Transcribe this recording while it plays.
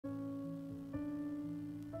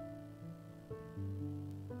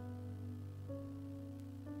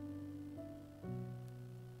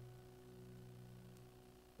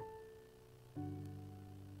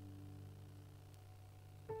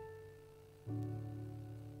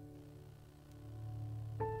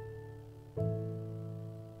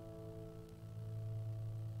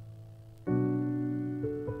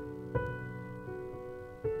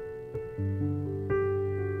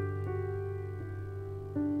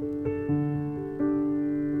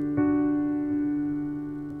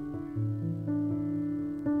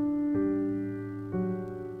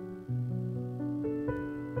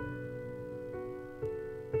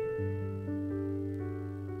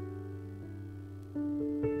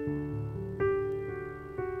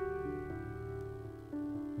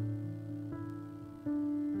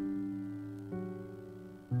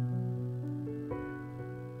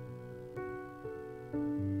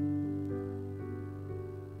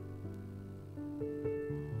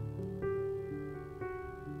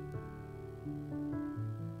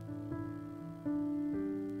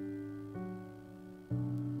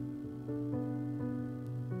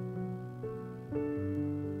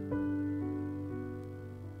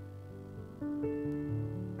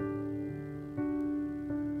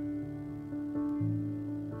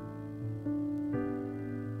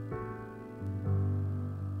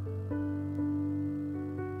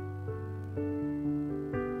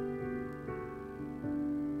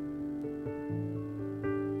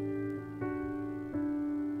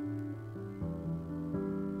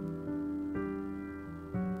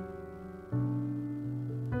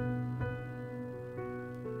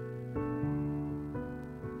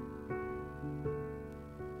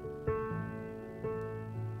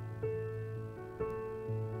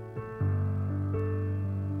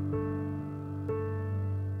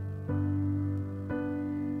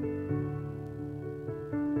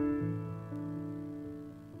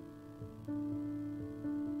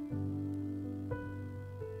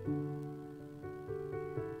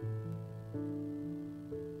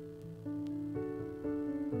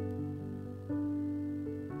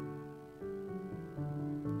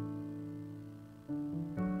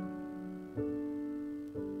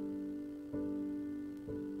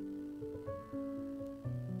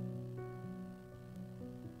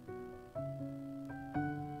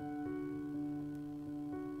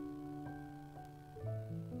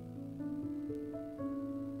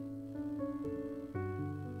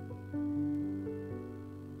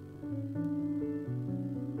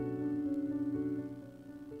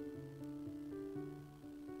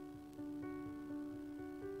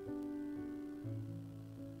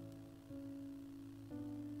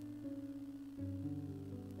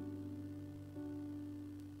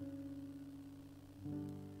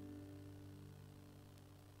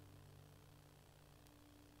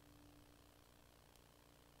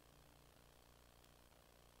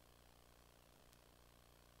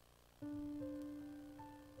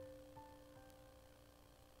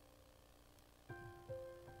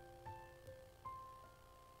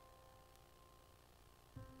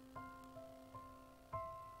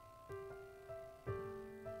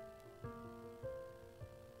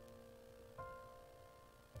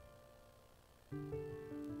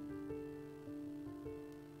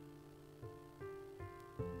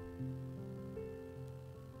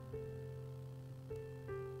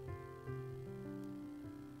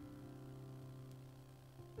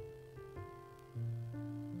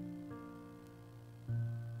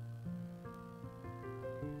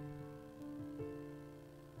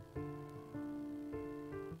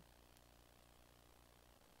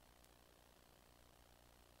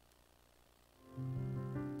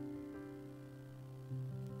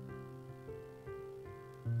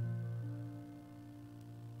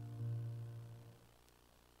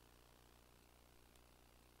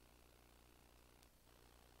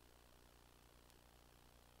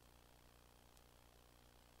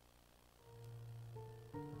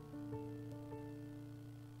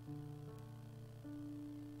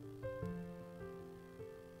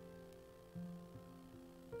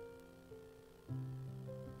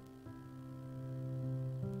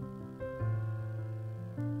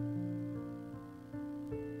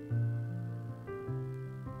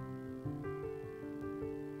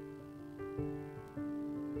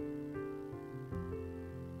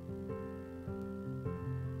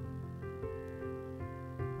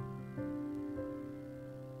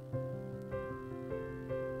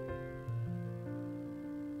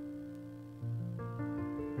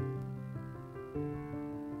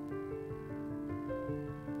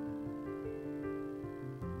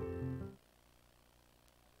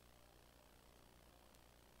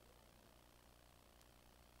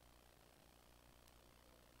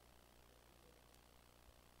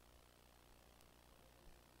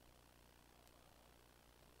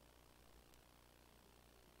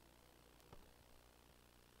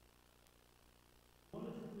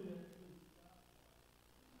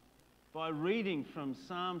by reading from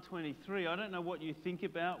Psalm 23. I don't know what you think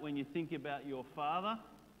about when you think about your Father,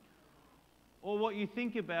 or what you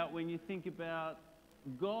think about when you think about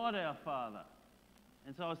God our Father.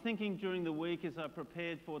 And so I was thinking during the week as I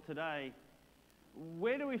prepared for today,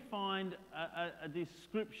 where do we find a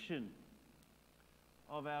description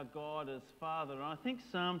of our God as Father? And I think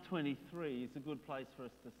Psalm 23 is a good place for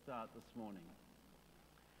us to start this morning.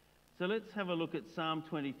 So let's have a look at Psalm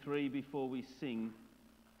 23 before we sing.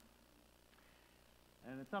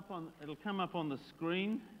 And it'll come up on the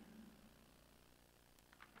screen.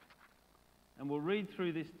 And we'll read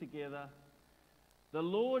through this together. The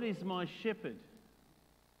Lord is my shepherd.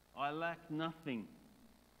 I lack nothing.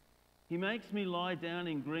 He makes me lie down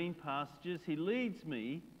in green pastures. He leads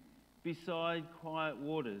me beside quiet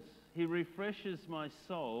waters. He refreshes my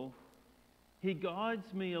soul. He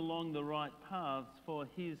guides me along the right paths for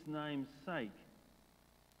his name's sake.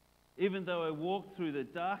 Even though I walk through the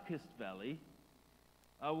darkest valley,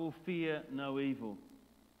 I will fear no evil.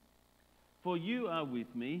 For you are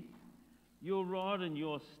with me. Your rod and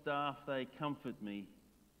your staff, they comfort me.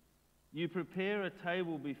 You prepare a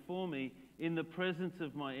table before me in the presence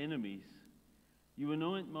of my enemies. You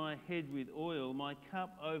anoint my head with oil, my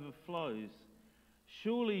cup overflows.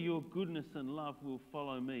 Surely your goodness and love will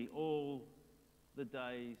follow me all the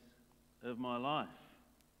days of my life,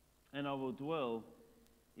 and I will dwell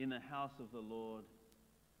in the house of the Lord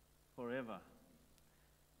forever.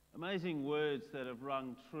 Amazing words that have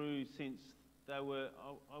rung true since they were,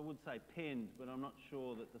 I would say, penned, but I'm not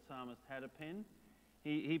sure that the psalmist had a pen.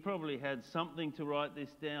 He probably had something to write this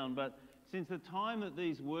down, but since the time that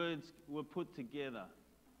these words were put together,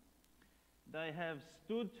 they have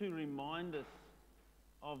stood to remind us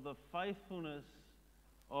of the faithfulness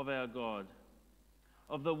of our God,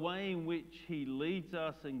 of the way in which he leads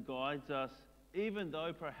us and guides us, even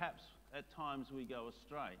though perhaps at times we go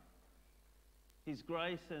astray. His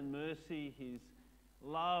grace and mercy, his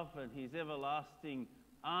love and his everlasting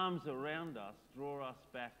arms around us draw us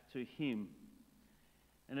back to him.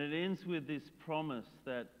 And it ends with this promise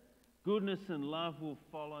that goodness and love will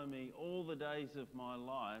follow me all the days of my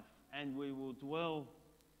life, and we will dwell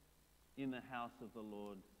in the house of the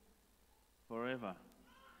Lord forever.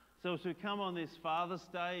 So as we come on this Father's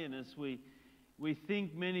Day, and as we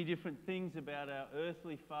think many different things about our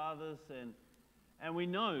earthly fathers, and we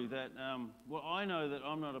know that, I know that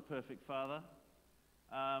I'm not a perfect father.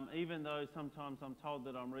 Even though sometimes I'm told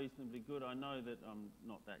that I'm reasonably good, I know that I'm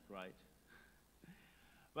not that great.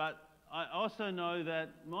 But I also know that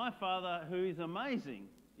my Father, who is amazing,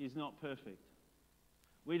 is not perfect.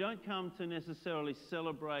 We don't come to necessarily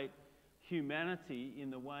celebrate humanity in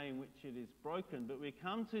the way in which it is broken, but we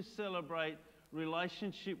come to celebrate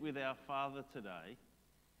relationship with our Father today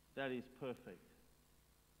that is perfect.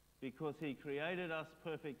 Because he created us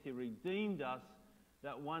perfect, he redeemed us,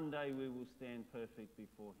 that one day we will stand perfect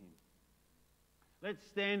before him. Let's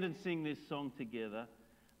stand and sing this song together.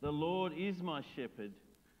 The Lord is my shepherd,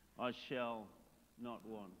 I shall not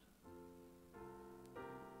want.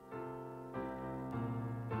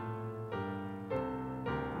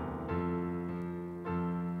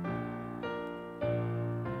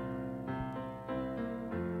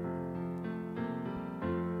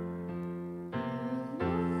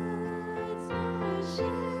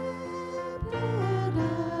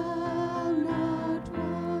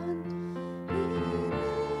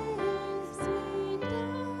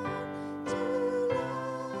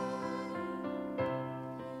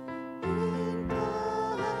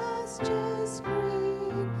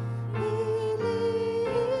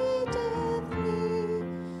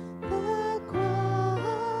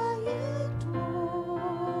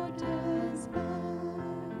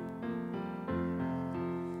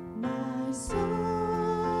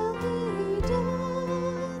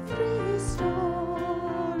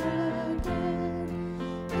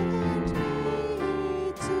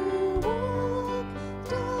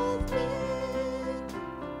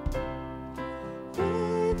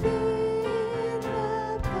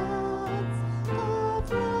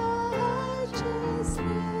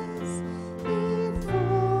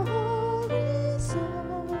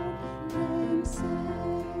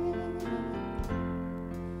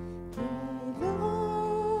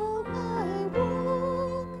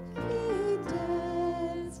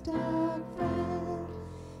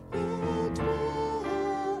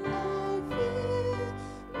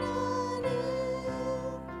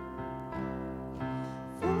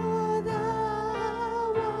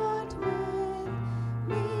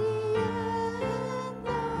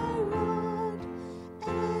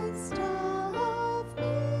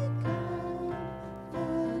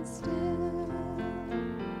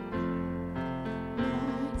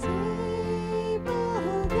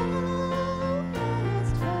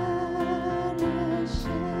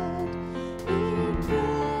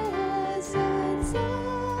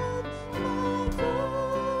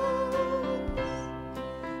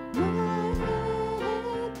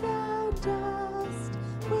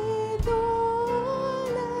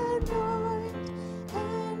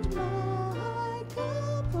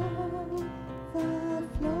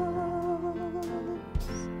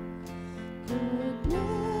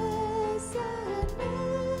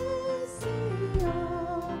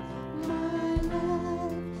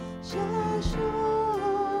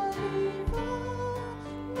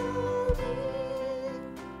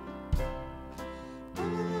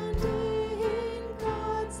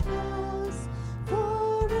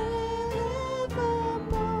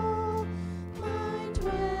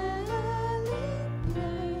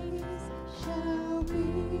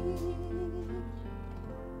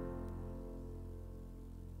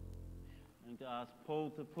 to ask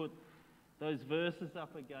Paul to put those verses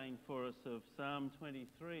up again for us of Psalm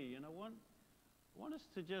 23. And I want us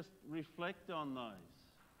to just reflect on those.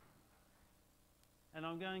 And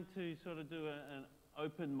I'm going to sort of do an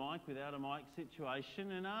open mic without a mic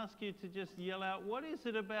situation and ask you to just yell out, what is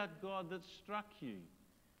it about God that struck you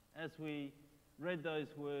as we read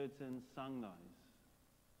those words and sung those?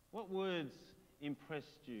 What words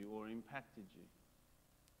impressed you or impacted you?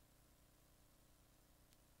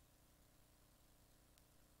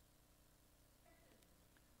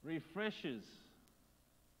 Refreshes.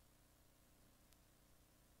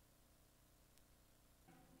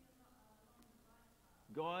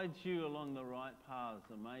 Guides you along the right paths.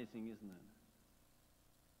 Amazing, isn't it?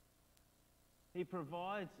 He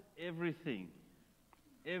provides everything.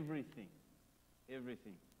 Everything.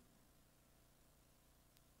 Everything.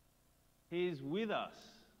 He is with us.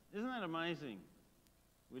 Isn't that amazing?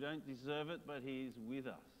 We don't deserve it, but He is with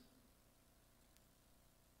us.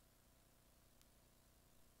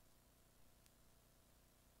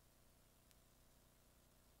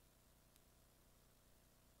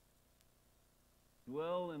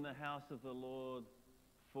 Dwell in the house of the Lord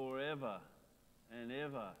forever and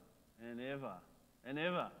ever and ever and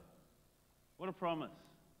ever. What a promise.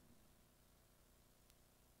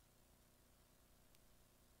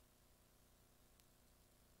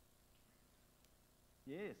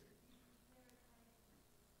 Yes.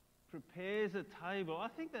 Prepares a table. I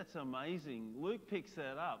think that's amazing. Luke picks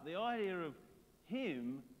that up. The idea of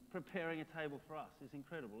Him preparing a table for us is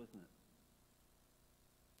incredible, isn't it?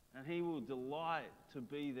 And He will delight to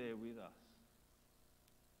be there with us.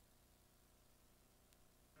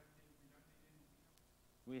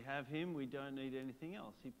 We have Him, we don't need anything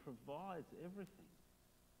else. He provides everything.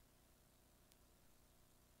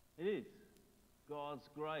 It is God's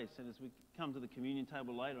grace. And as we come to the communion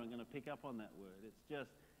table later, I'm going to pick up on that word.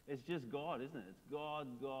 It's just God, isn't it? It's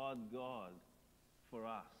God, God, God for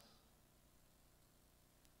us.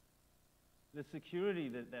 The security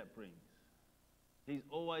that brings. He's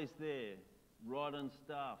always there, rod and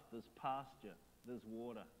staff. There's pasture, there's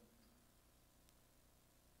water.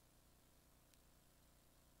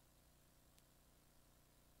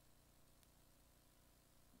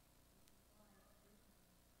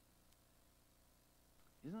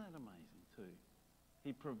 Isn't that amazing too?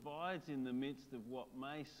 He provides in the midst of what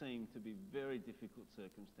may seem to be very difficult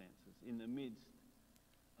circumstances, in the midst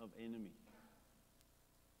of enemy.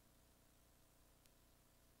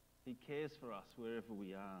 He cares for us wherever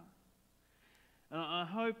we are. And I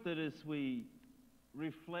hope that as we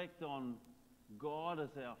reflect on God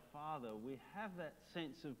as our Father, we have that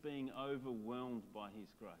sense of being overwhelmed by His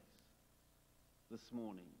grace this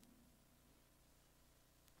morning.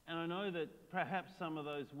 And I know that perhaps some of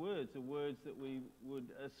those words are words that we would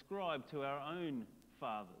ascribe to our own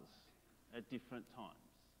fathers at different times.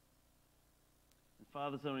 And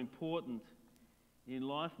fathers are important in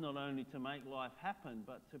life, not only to make life happen,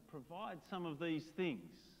 but to provide some of these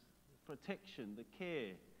things: the protection, the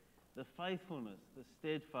care, the faithfulness, the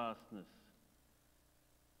steadfastness.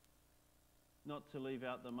 Not to leave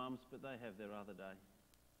out the mums, but they have their other day.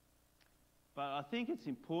 But I think it's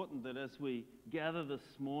important that as we gather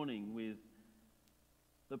this morning with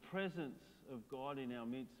the presence of God in our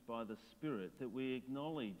midst by the Spirit, that we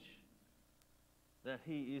acknowledge that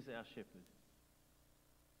He is our shepherd.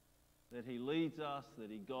 That He leads us,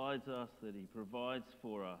 that He guides us, that He provides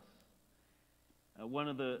for us. One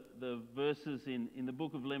of the verses in the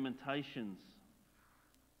book of Lamentations,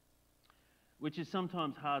 which is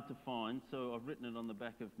sometimes hard to find, so I've written it on the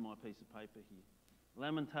back of my piece of paper here.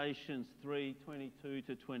 Lamentations 3:22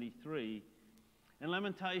 to 23. And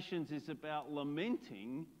Lamentations is about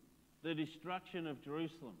lamenting the destruction of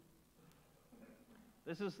Jerusalem.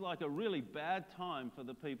 This is like a really bad time for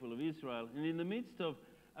the people of Israel. And in the midst of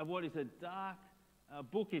what is a dark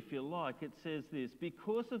book, if you like, it says this: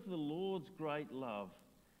 because of the Lord's great love,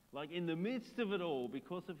 like in the midst of it all,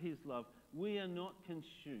 because of His love, we are not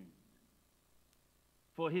consumed.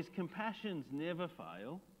 For His compassions never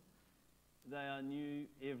fail. They are new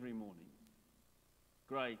every morning.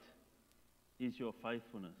 Great is your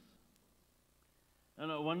faithfulness.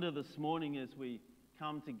 And I wonder this morning, as we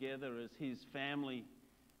come together as His family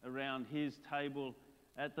around His table,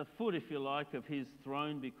 at the foot, if you like, of His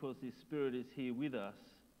throne, because His Spirit is here with us,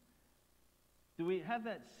 do we have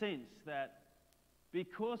that sense that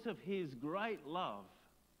because of His great love,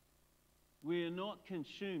 we are not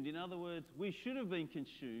consumed? In other words, we should have been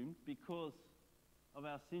consumed because of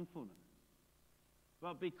our sinfulness.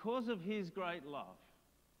 But because of His great love,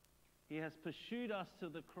 He has pursued us to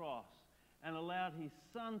the cross and allowed His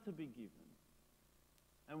Son to be given.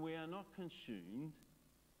 And we are not consumed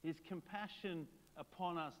His compassion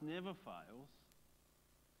upon us never fails.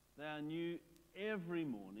 They are new every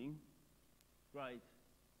morning. Great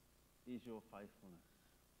is your faithfulness.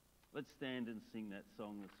 Let's stand and sing that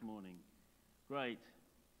song this morning. Great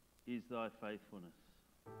is thy faithfulness.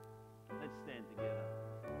 Let's stand together.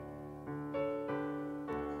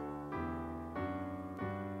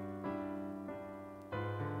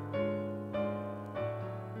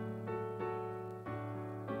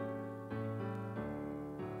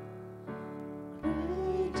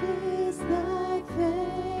 Great is thy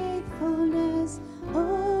faithfulness,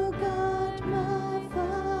 O God, my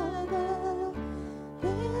Father.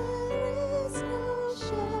 There is no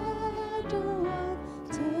shadow of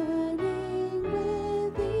turning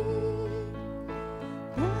with thee.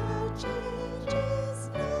 Thou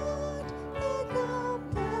changest not, thy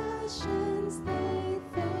compassions they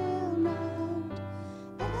fail not.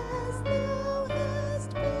 As thou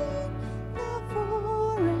hast been, thou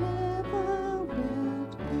forever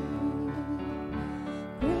wilt be.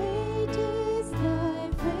 Great is thy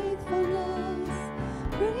faithfulness,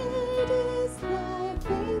 great is thy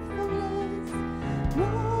faithfulness.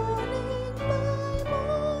 Morning by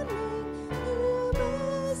morning, new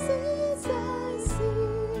mercies I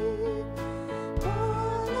see.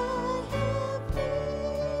 All I have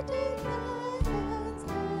needed, thy hands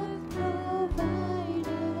have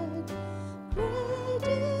provided. Great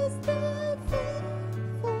is thy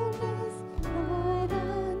faithfulness, Lord,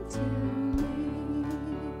 unto me.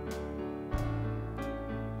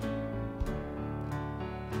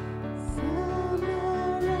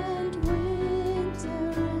 Summer and winter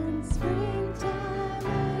and springtime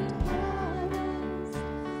and harvest,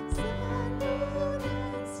 sun, moon,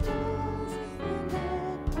 and stars in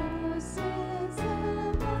their courses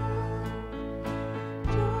above,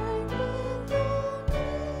 join with all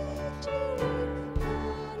nature in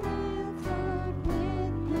manifold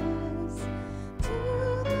witness to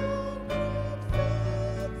thy great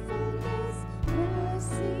faithfulness,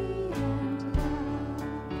 mercy, and love.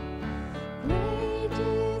 Great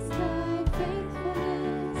is thy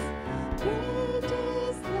faithfulness, great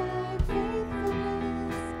is thy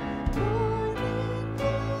faithfulness. Morning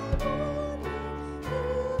by morning,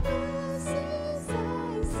 new mercies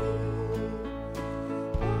I see.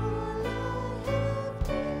 All I have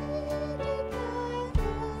needed, thy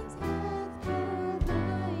hands have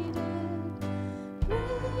provided.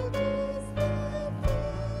 Great is thy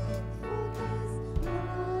faithfulness,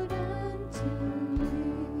 Lord, unto me.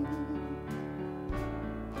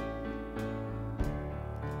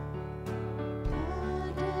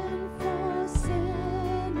 Pardon for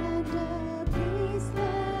sin and a peace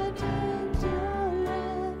that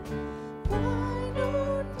endureth. Thine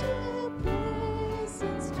own dear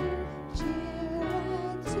presence to cheer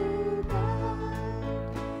and to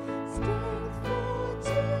guide. Strength for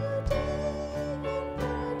today and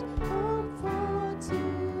bright hope for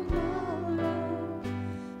tomorrow.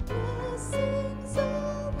 Blessings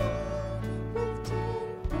all mine with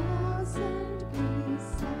 10,000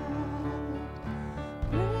 beside.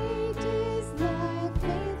 Great is thy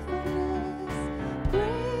faithfulness,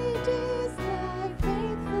 great is thy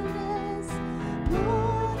faithfulness.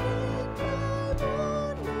 Morning by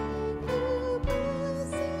morning, new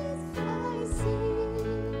mercies I see.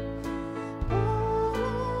 All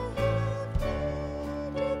I have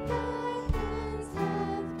needed, thy hands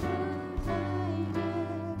have provided.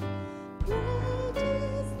 Great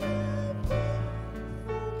is thy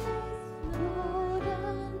faithfulness, Lord,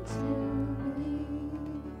 unto me.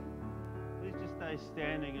 Please just stay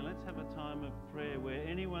standing and let's have a time of prayer where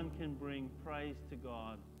anyone can bring praise to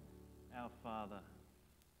God, our Father.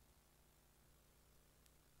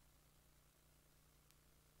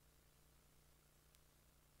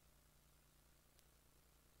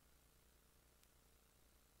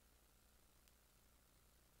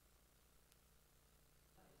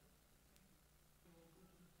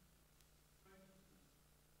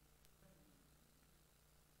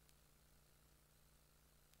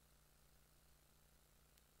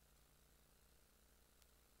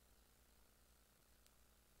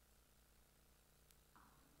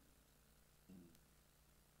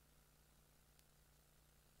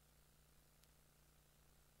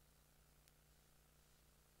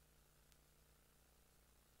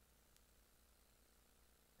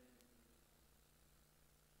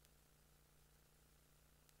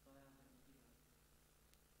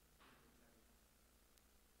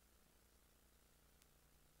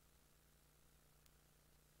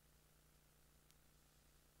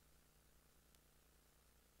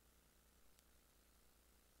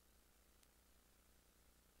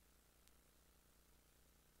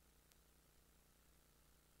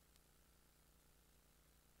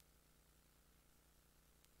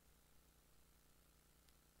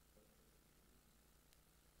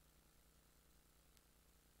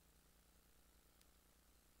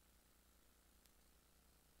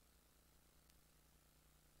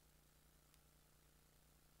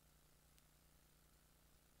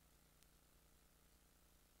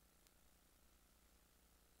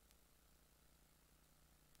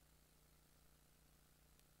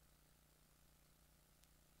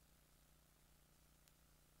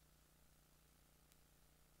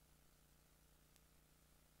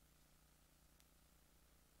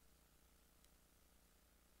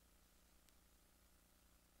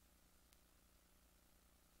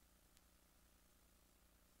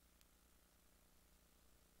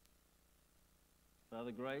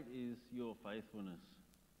 Father, great is your faithfulness.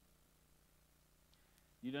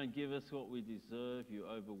 You don't give us what we deserve. You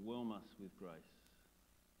overwhelm us with grace.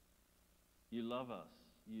 You love us.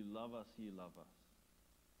 You love us. You love us.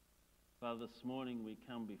 Father, this morning we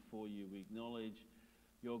come before you. We acknowledge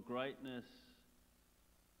your greatness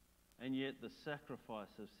and yet the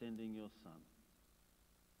sacrifice of sending your Son.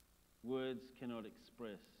 Words cannot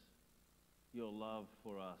express your love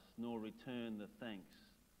for us, nor return the thanks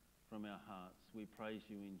from our hearts. We praise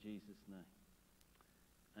you in Jesus' name.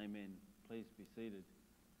 Amen. Please be seated.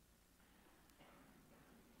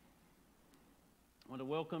 I want to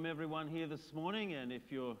welcome everyone here this morning, and if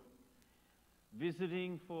you're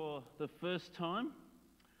visiting for the first time,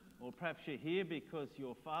 or perhaps you're here because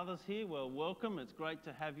your father's here, well, welcome. It's great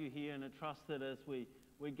to have you here, and I trust that as we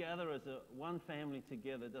gather as one family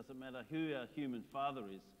together, it doesn't matter who our human father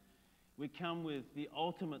is, we come with the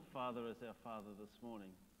ultimate Father as our Father this morning.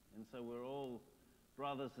 And so we're all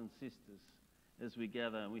brothers and sisters as we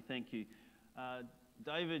gather, and we thank you.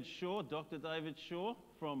 David Shaw, Dr. David Shaw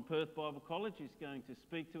from Perth Bible College is going to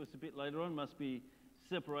speak to us a bit later on. Must be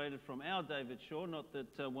separated from our David Shaw, not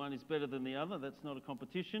that one is better than the other. That's not a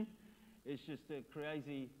competition. It's just a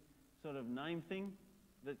crazy sort of name thing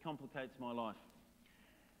that complicates my life.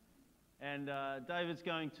 And David's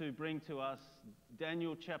going to bring to us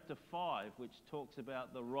Daniel chapter 5, which talks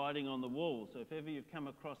about the writing on the wall. So if ever you've come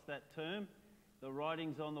across that term, the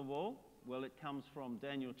writings on the wall, well, it comes from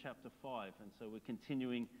Daniel chapter 5. And so we're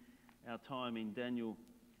continuing our time in Daniel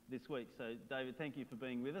this week. So David, thank you for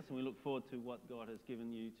being with us, and we look forward to what God has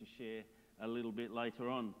given you to share a little bit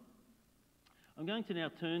later on. I'm going to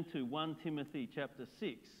now turn to 1 Timothy chapter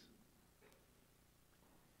 6.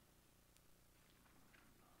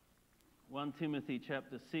 1 Timothy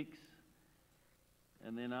chapter 6,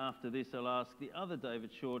 and then after this I'll ask the other David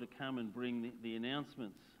Shaw to come and bring the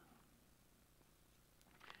announcements.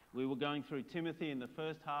 We were going through Timothy in the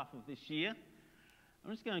first half of this year.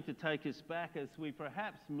 I'm just going to take us back as we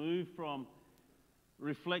perhaps move from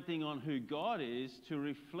reflecting on who God is to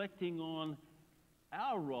reflecting on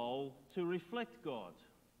our role to reflect God.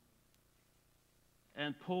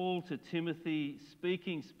 And Paul to Timothy,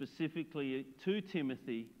 speaking specifically to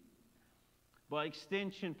Timothy, by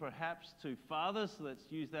extension perhaps to fathers, let's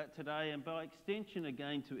use that today, and by extension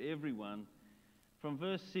again to everyone, from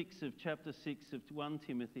verse 6 of chapter 6 of 1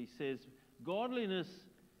 Timothy says, "Godliness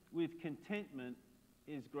with contentment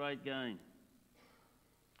is great gain.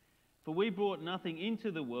 For we brought nothing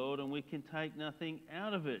into the world, and we can take nothing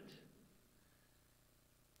out of it.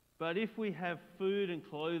 But if we have food and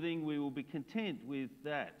clothing, we will be content with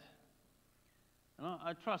that." And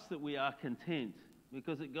I trust that we are content,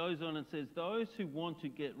 because it goes on and says, "Those who want to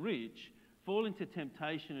get rich fall into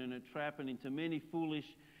temptation and a trap, and into many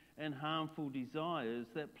foolish and harmful desires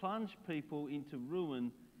that plunge people into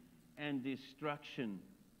ruin and destruction."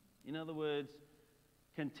 In other words,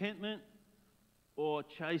 contentment or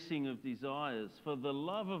chasing of desires. "For the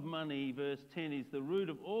love of money," verse 10, "is the root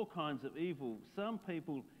of all kinds of evil. Some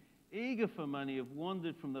people, eager for money, have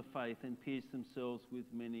wandered from the faith and pierced themselves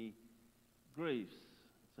with many griefs."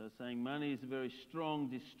 So saying money is a very strong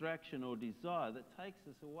distraction or desire that takes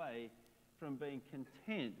us away from being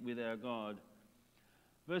content with our God.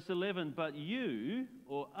 Verse 11, "But you,"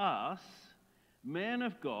 or us, "man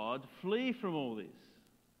of God, flee from all this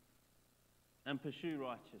and pursue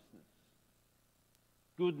righteousness,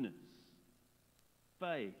 goodness,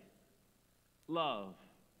 faith, love,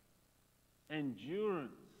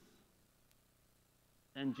 endurance,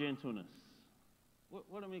 and gentleness."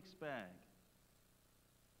 What a mixed bag.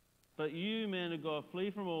 "But you, man of God,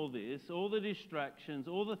 flee from all this," all the distractions,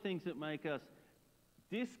 all the things that make us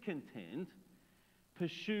discontent,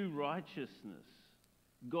 "pursue righteousness,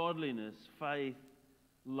 godliness, faith,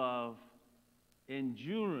 love,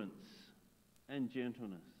 endurance, and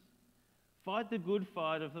gentleness. Fight the good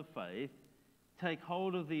fight of the faith. Take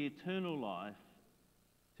hold of the eternal life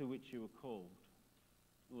to which you were called."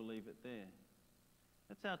 We'll leave it there.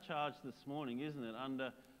 That's our charge this morning, isn't it?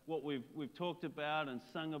 Under what we've talked about and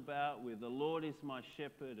sung about with "The Lord is my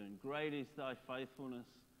shepherd and great is thy faithfulness."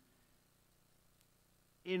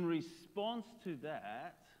 In response to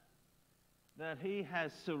that he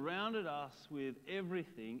has surrounded us with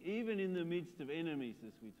everything, even in the midst of enemies,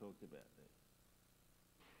 as we talked about there.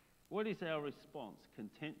 What is our response?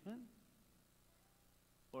 Contentment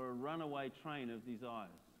or a runaway train of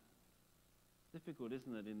desires? Difficult,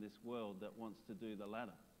 isn't it, in this world that wants to do the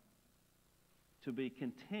latter? To be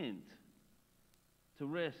content, to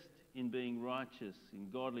rest in being righteous, in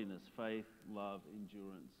godliness, faith, love,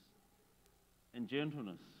 endurance, and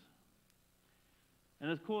gentleness. And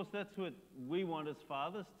of course, that's what we want as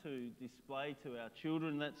fathers to display to our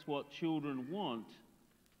children. That's what children want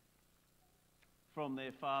from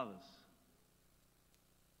their fathers.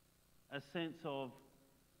 A sense of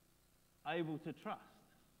able to trust.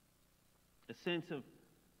 A sense of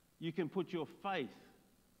you can put your faith.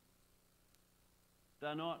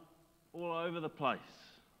 They're not all over the place.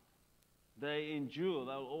 They endure.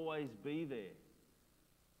 They'll always be there.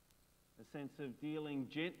 A sense of dealing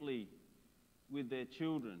gently with their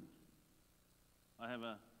children. I have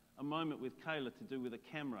a moment with Kayla to do with a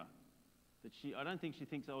camera that I don't think she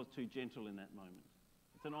thinks I was too gentle in that moment.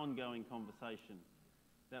 It's an ongoing conversation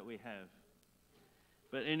that we have.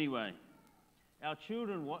 But anyway, our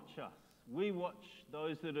children watch us. We watch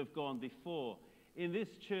those that have gone before. In this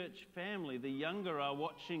church family, the younger are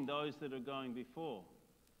watching those that are going before.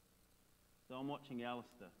 So I'm watching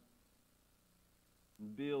Alistair,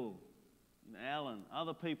 and Bill, and Alan,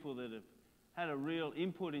 other people that have had a real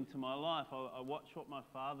input into my life. I watch what my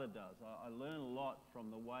father does. I learn a lot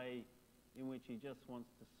from the way in which he just wants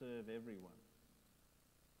to serve everyone.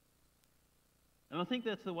 And I think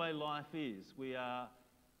that's the way life is. We are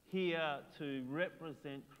here to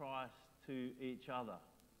represent Christ to each other.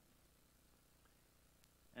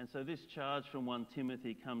 And so this charge from 1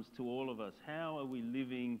 Timothy comes to all of us. How are we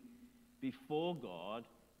living before God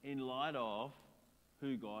in light of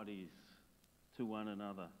who God is to one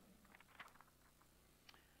another?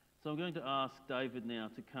 So I'm going to ask David now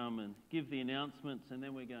to come and give the announcements, and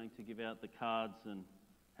then we're going to give out the cards and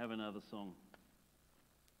have another song.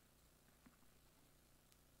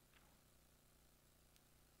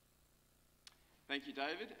 Thank you,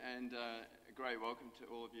 David, and a great welcome to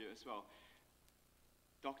all of you as well.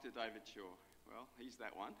 Dr. David Shaw, well, he's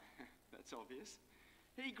that one. That's obvious.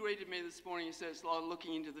 He greeted me this morning and said it's like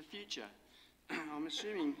looking into the future. I'm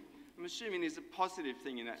assuming there's a positive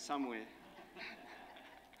thing in that somewhere.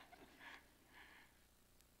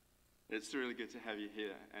 It's really good to have you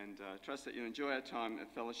here, and trust that you enjoy our time of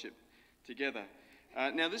fellowship together.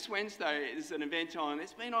 Now, this Wednesday is an event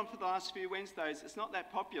it's been on for the last few Wednesdays. It's not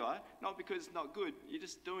that popular, not because it's not good, you're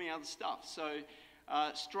just doing other stuff. So,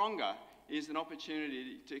 Stronger is an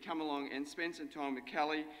opportunity to come along and spend some time with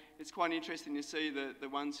Kelly. It's quite interesting to see the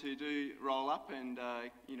ones who do roll up and,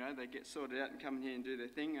 they get sorted out and come in here and do their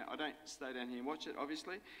thing. I don't stay down here and watch it,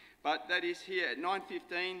 obviously. But that is here at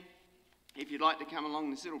 9:15. If you'd like to come along,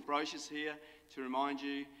 there's little brochures here to remind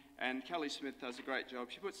you. And Kelly Smith does a great job.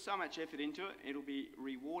 She puts so much effort into it. It'll be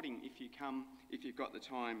rewarding if you come, if you've got the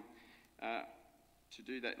time to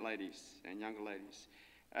do that, ladies and younger ladies.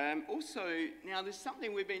 Also, now there's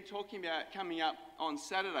something we've been talking about coming up on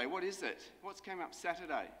Saturday. What is it? What's coming up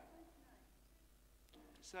Saturday?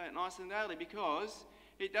 Say it nice and loudly, because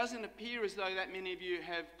it doesn't appear as though that many of you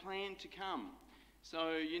have planned to come.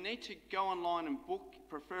 So you need to go online and book,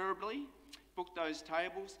 preferably. Book those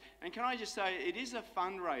tables. And can I just say, it is a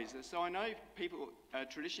fundraiser. So I know people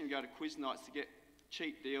traditionally go to quiz nights to get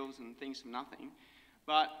cheap deals and things for nothing.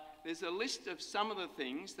 But there's a list of some of the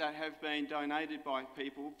things that have been donated by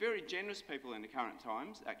people, very generous people in the current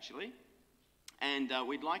times, actually. And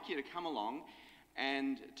we'd like you to come along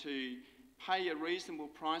and to pay a reasonable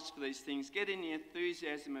price for these things. Get in the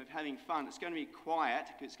enthusiasm of having fun. It's going to be quiet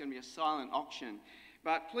because it's going to be a silent auction.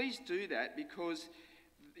 But please do that, because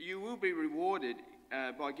you will be rewarded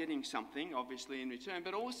by getting something, obviously, in return,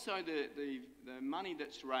 but also the money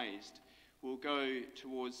that's raised will go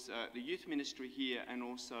towards the youth ministry here and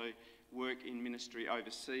also work in ministry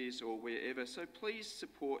overseas or wherever. So please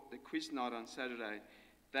support the quiz night on Saturday.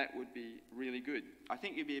 That would be really good. I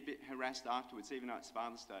think you'd be a bit harassed afterwards, even though it's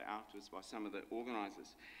Father's Day afterwards, by some of the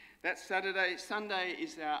organisers. That's Saturday. Sunday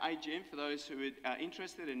is our AGM for those who are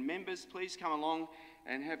interested, and members, please come along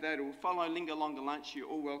and have that. It will follow Linga Longa Lunch. You're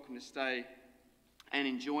all welcome to stay and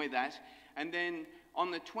enjoy that. And then on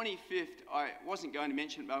the 25th, I wasn't going to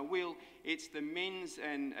mention it, but I will. It's the men's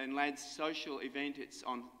and lads' social event. It's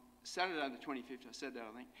on Saturday the 25th. I said that,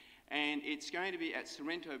 I think. And it's going to be at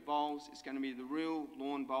Sorrento Bowls. It's going to be the real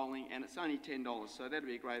lawn bowling, and it's only $10. So that'll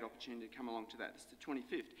be a great opportunity to come along to that. It's the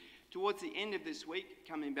 25th. Towards the end of this week,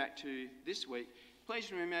 coming back to this week, please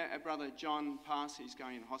remember our brother John Pass. He's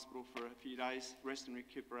going in hospital for a few days, rest and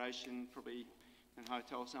recuperation, probably in a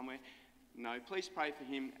hotel somewhere. No, please pray for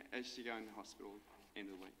him as you go in the hospital end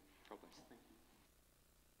of the week. God bless. Thank you.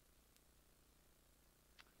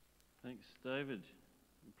 Thanks, David.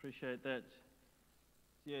 Appreciate that.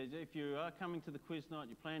 Yeah, if you are coming to the quiz night,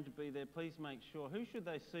 you plan to be there, please make sure. Who should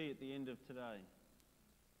they see at the end of today?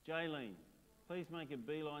 Jaylene. Please make a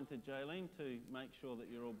beeline to Jaylene to make sure that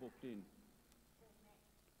you're all booked in.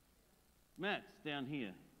 Matt's down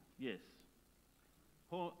here. Yes.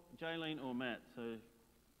 Jaylene or Matt. So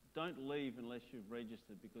don't leave unless you've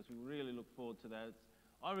registered, because we really look forward to that.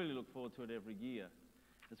 I really look forward to it every year.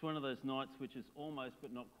 It's one of those nights which is almost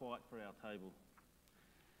but not quite for our table.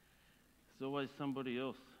 There's always somebody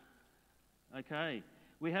else. Okay,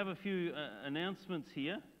 we have a few announcements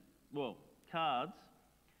here. Well, cards.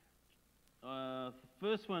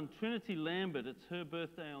 First one, Trinity Lambert. It's her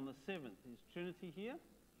birthday on the 7th. Is Trinity here?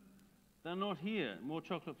 They're not here. More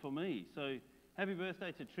chocolate for me. So happy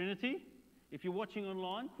birthday to Trinity. If you're watching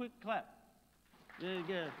online, quick clap. There you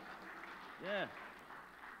go. Yeah.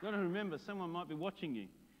 Got to remember, someone might be watching you.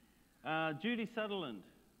 Judy Sutherland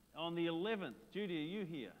on the 11th. Judy, are you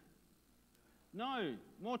here? No.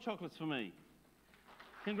 More chocolates for me.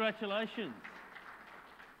 Congratulations.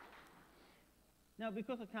 Now,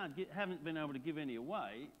 because I haven't been able to give any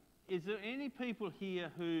away, is there any people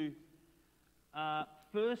here who are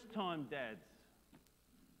first-time dads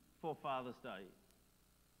for Father's Day?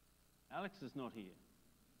 Alex is not here.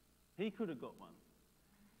 He could have got one.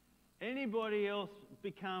 Anybody else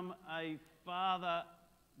become a father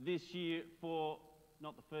this year for,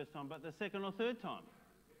 not the first time, but the second or third time?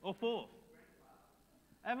 Or fourth?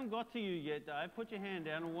 I haven't got to you yet, Dave. Put your hand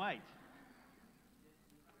down and wait.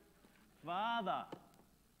 Father.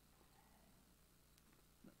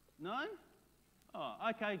 No? Oh,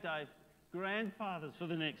 okay, Dave. Grandfathers for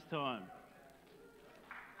the next time.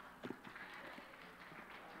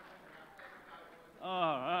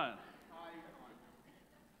 All right.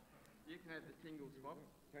 You can have the tingles, Bob.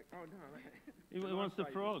 Oh, no. He wants the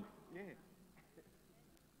frog. Yeah.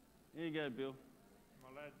 Here you go, Bill.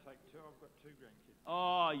 I'm allowed to take two. I've got 2 grandkids.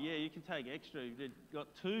 Oh, yeah, you can take extra. You've got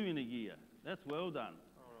 2 in a year. That's well done.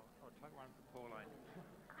 Oh, I'll take one for Pauline.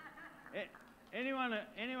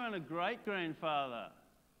 Anyone a great-grandfather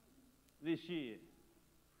this year?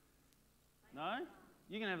 No?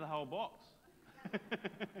 You can have the whole box.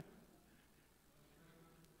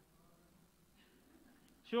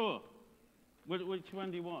 Sure. Which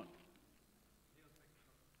one do you want?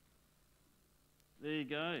 There you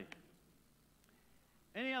go.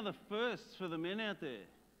 Any other firsts for the men out there?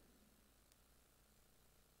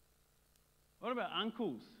 What about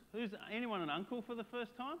uncles? Anyone an uncle for the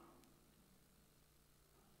first time?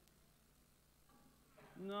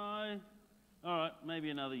 No? All right, maybe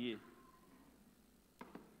another year.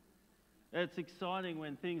 It's exciting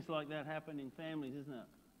when things like that happen in families, isn't it?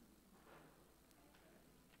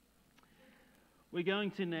 We're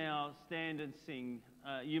going to now stand and sing.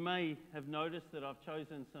 You may have noticed that I've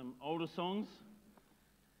chosen some older songs.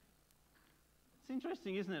 It's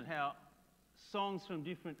interesting, isn't it, how songs from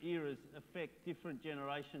different eras affect different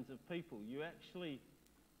generations of people. You actually,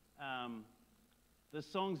 the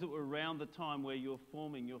songs that were around the time where you're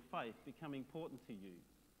forming your faith become important to you.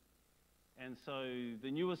 And so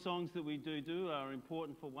the newer songs that we do are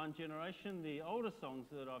important for one generation. The older songs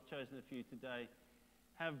that I've chosen a few today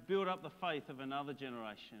have built up the faith of another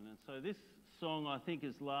generation. And so this song, I think,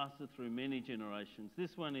 has lasted through many generations.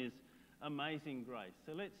 This one is Amazing Grace.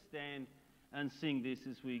 So let's stand and sing this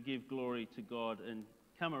as we give glory to God and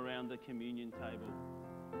come around the communion table.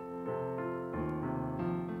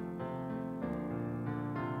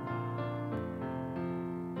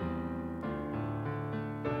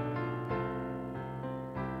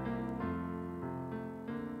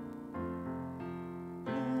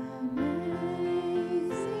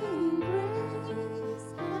 Amazing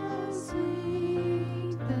grace, how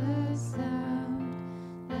sweet the sound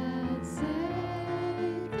that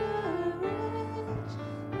saved a wretch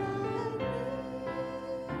like me.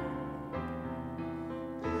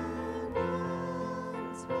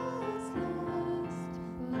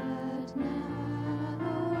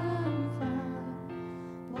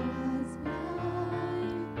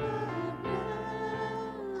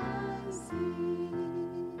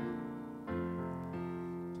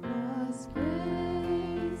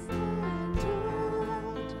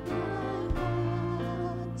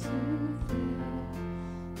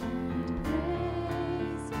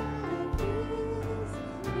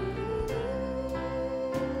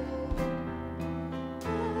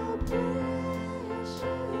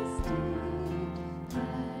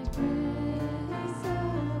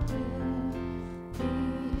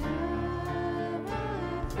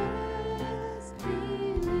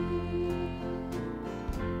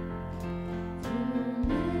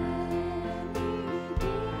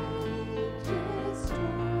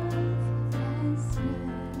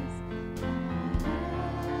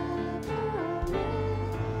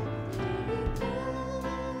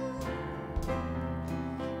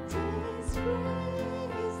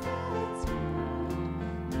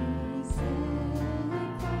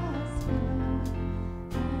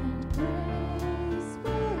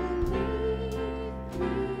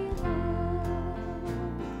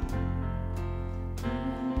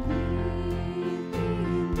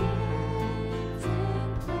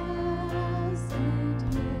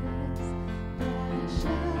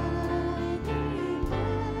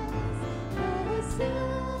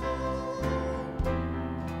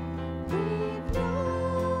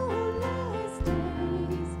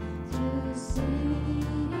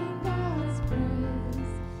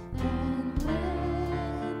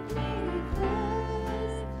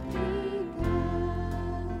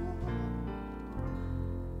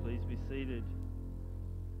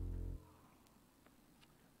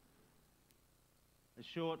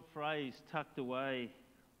 short phrase tucked away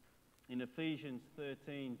in Ephesians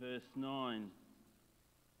 13, verse 9.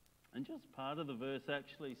 And just part of the verse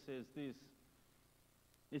actually says this.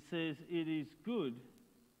 It says, "It is good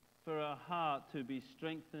for our heart to be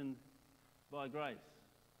strengthened by grace."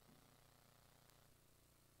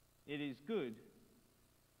 It is good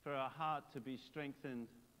for our heart to be strengthened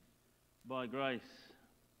by grace.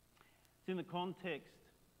 It's in the context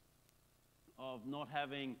of not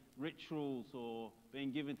having rituals or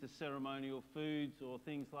being given to ceremonial foods or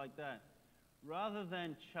things like that. Rather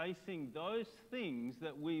than chasing those things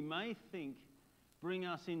that we may think bring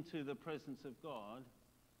us into the presence of God,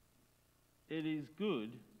 it is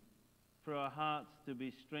good for our hearts to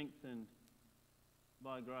be strengthened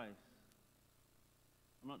by grace.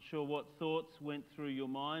 I'm not sure what thoughts went through your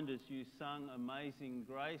mind as you sung Amazing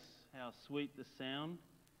Grace, how sweet the sound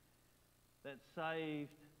that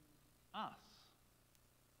saved us.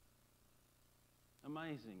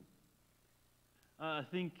 Amazing. I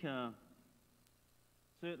think,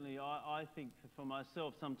 certainly I think for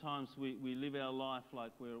myself, sometimes we live our life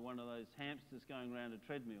like we're one of those hamsters going around a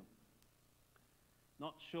treadmill.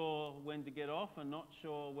 Not sure when to get off and not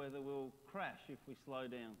sure whether we'll crash if we slow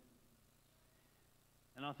down.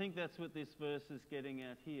 And I think that's what this verse is getting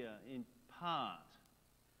at here, in part.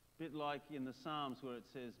 A bit like in the Psalms where it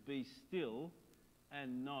says, "Be still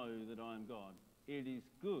and know that I am God." It is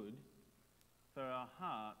good for our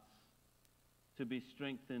hearts to be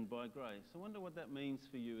strengthened by grace. I wonder what that means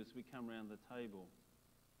for you as we come around the table.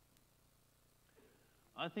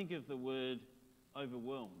 I think of the word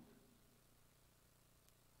overwhelmed.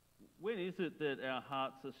 When is it that our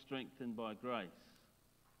hearts are strengthened by grace?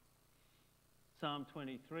 Psalm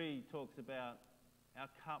 23 talks about our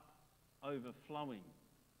cup overflowing.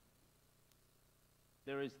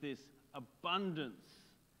 There is this abundance.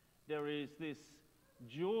 There is this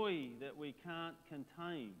joy that we can't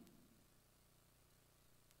contain.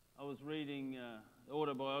 I was reading the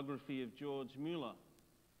autobiography of George Mueller,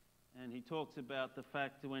 and he talks about the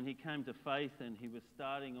fact that when he came to faith and he was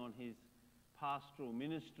starting on his pastoral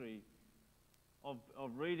ministry,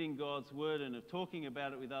 of reading God's word and of talking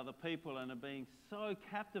about it with other people and of being so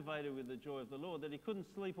captivated with the joy of the Lord that he couldn't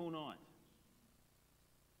sleep all night.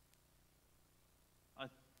 I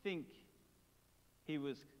think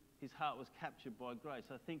his heart was captured by grace.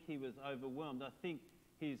 I think he was overwhelmed. I think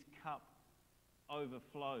his cup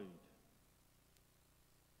overflowed.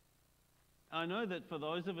 I know that for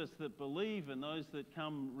those of us that believe and those that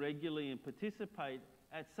come regularly and participate,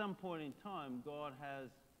 at some point in time, God has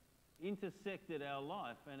intersected our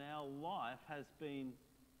life and our life has been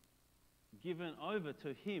given over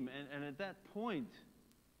to him. And at that point,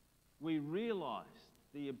 we realised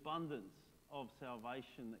the abundance of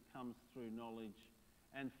salvation that comes through knowledge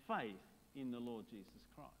and faith in the Lord Jesus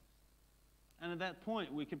Christ. And at that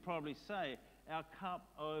point, we could probably say our cup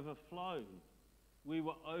overflowed. We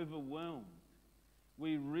were overwhelmed.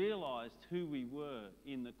 We realised who we were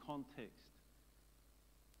in the context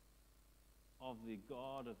of the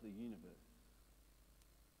God of the universe.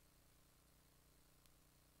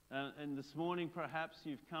 And this morning, perhaps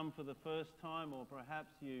you've come for the first time, or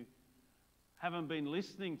perhaps you haven't been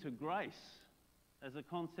listening to grace as a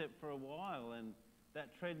concept for a while, and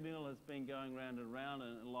that treadmill has been going round and round,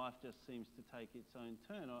 and life just seems to take its own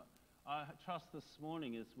turn. I trust this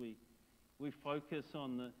morning as we focus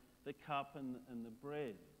on the cup and the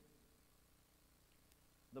bread,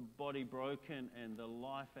 the body broken and the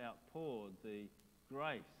life outpoured, the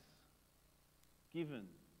grace given,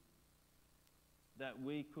 that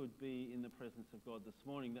we could be in the presence of God this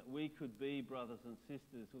morning, that we could be brothers and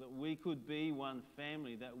sisters, that we could be one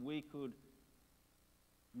family, that we could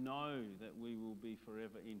know that we will be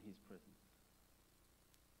forever in his presence.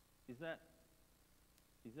 Is that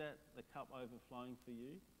the cup overflowing for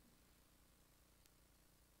you?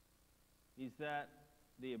 Is that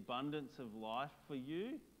the abundance of life for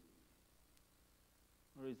you?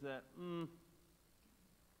 Or is that,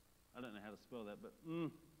 I don't know how to spell that, but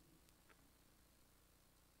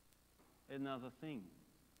another thing?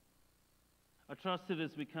 I trust that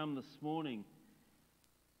as we come this morning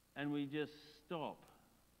and we just stop.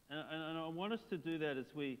 And I want us to do that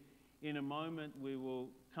as we, in a moment, we will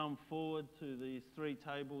come forward to these three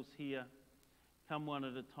tables here, come one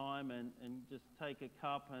at a time and just take a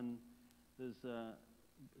cup, and there's a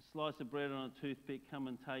slice of bread on a toothpick, come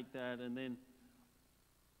and take that. And then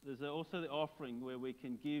there's also the offering where we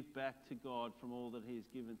can give back to God from all that he's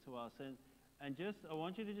given to us. And just, I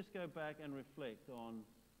want you to just go back and reflect on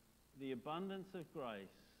the abundance of grace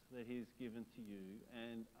that he's given to you,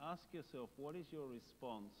 and ask yourself, what is your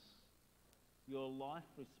response, your life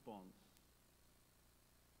response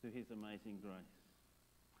to his amazing grace?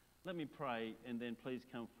 Let me pray, and then please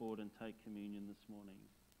come forward and take communion this morning.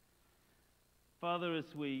 Father,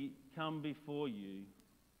 as we come before you,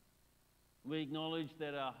 we acknowledge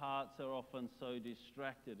that our hearts are often so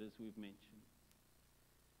distracted, as we've mentioned.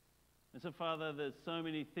 And so, Father, there's so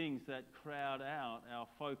many things that crowd out our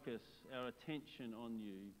focus, our attention on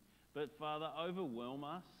you. But, Father, overwhelm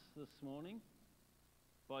us this morning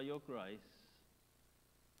by your grace.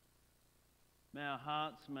 May our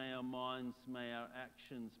hearts, may our minds, may our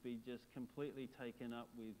actions be just completely taken up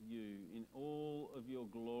with you in all of your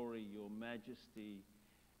glory, your majesty,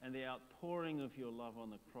 and the outpouring of your love on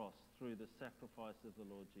the cross through the sacrifice of the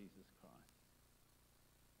Lord Jesus Christ.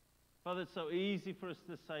 Father, it's so easy for us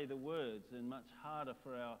to say the words and much harder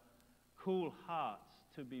for our cool hearts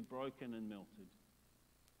to be broken and melted.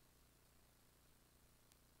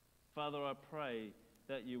 Father, I pray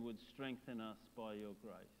that you would strengthen us by your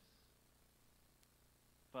grace.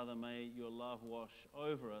 Father, may your love wash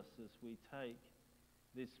over us as we take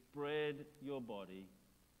this bread, your body,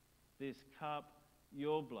 this cup,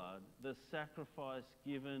 your blood, the sacrifice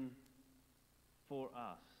given for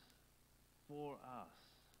us. For us.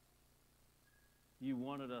 You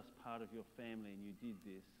wanted us part of your family, and you did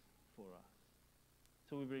this for us.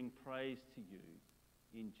 So we bring praise to you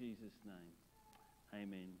in Jesus' name.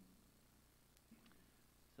 Amen.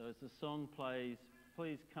 So as the song plays,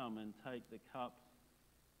 please come and take the cup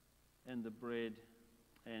and the bread,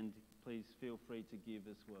 and please feel free to give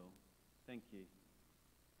as well. Thank you.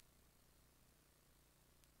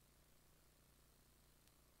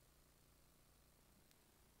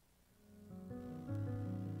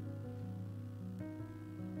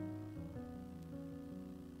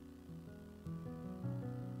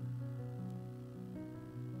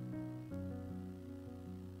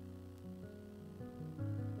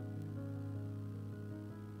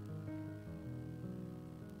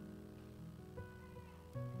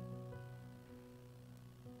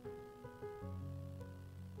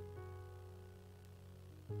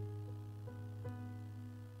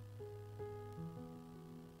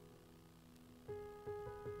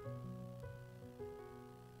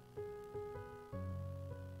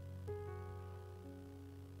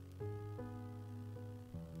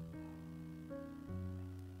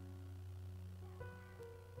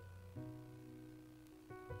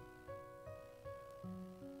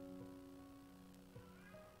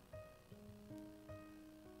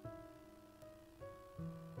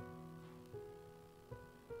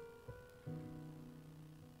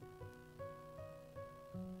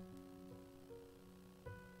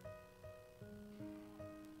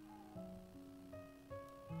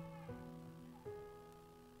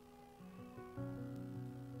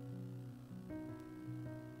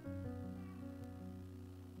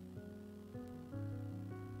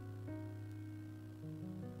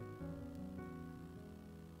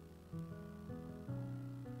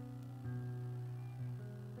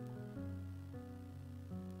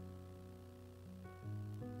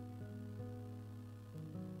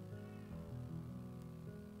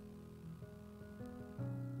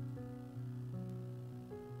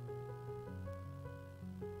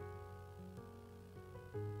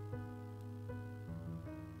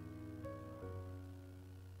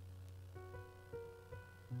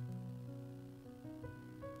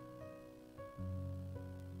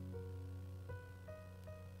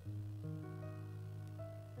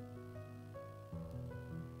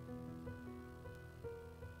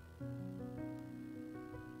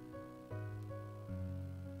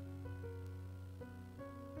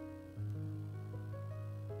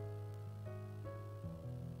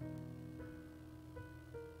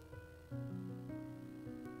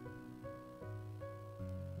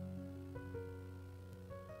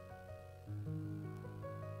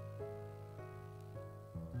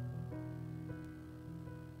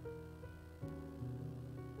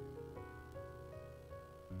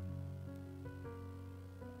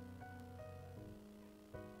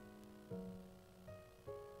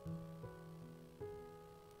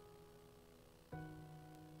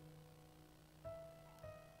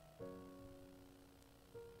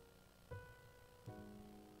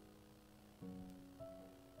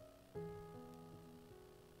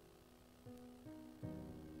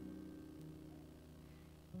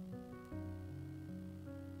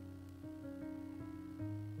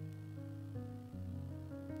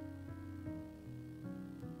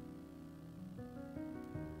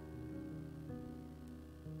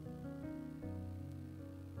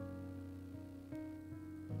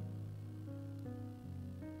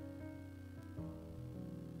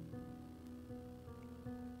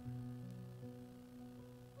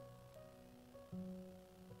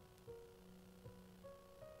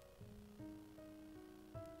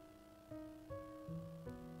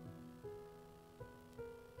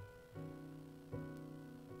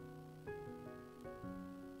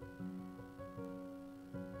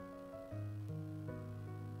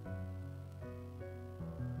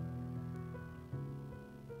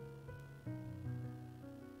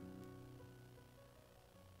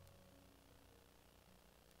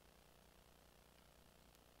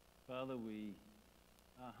 Father, we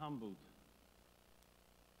are humbled.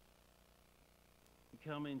 To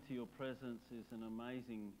come into your presence is an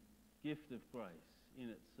amazing gift of grace in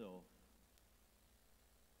itself.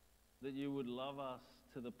 That you would love us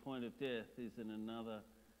to the point of death is another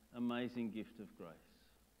amazing gift of grace.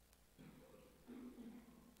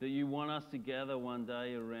 That you want us to gather one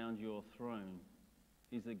day around your throne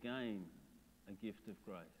is again a gift of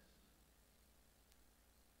grace.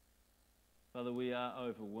 Father, we are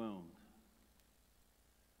overwhelmed.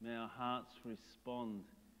 May our hearts respond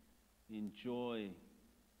in joy,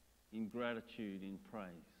 in gratitude, in praise.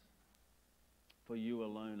 For you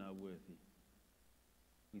alone are worthy.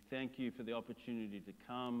 We thank you for the opportunity to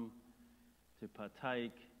come, to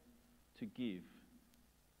partake, to give.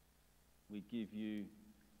 We give you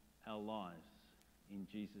our lives. In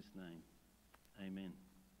Jesus' name, amen.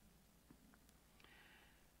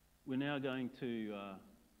 We're now going to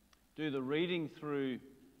do the reading through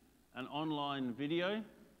an online video.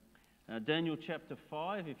 Daniel chapter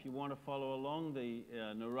 5, if you want to follow along, the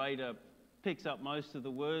narrator picks up most of the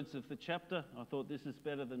words of the chapter. I thought this is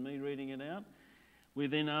better than me reading it out.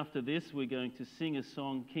 After this, we're going to sing a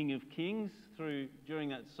song, King of Kings. During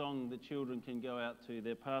that song, the children can go out to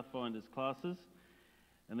their Pathfinders classes.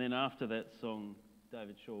 And then after that song,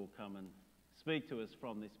 David Shaw will come and speak to us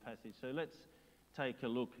from this passage. So let's take a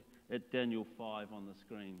look at Daniel 5 on the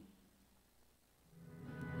screen.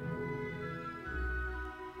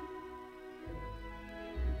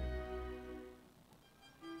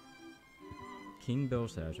 King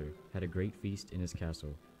Belshazzar had a great feast in his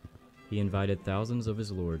castle. He invited thousands of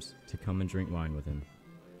his lords to come and drink wine with him.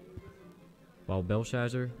 While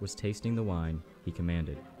Belshazzar was tasting the wine, he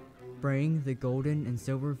commanded, "Bring the golden and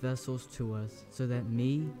silver vessels to us, so that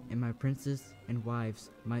me and my princes and wives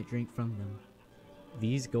might drink from them."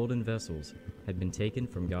 These golden vessels had been taken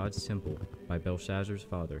from God's temple by Belshazzar's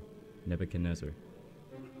father, Nebuchadnezzar.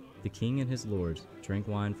 The king and his lords drank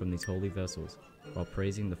wine from these holy vessels while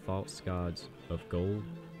praising the false gods of gold,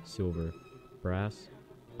 silver, brass,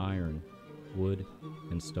 iron, wood,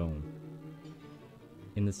 and stone.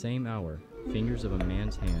 In the same hour, fingers of a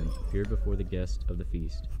man's hand appeared before the guest of the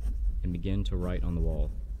feast and began to write on the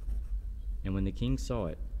wall. And when the king saw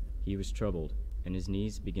it, he was troubled, and his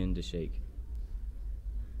knees began to shake.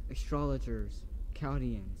 "Astrologers,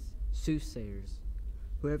 Chaldeans, soothsayers,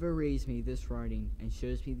 whoever reads me this writing and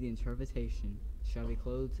shows me the interpretation shall be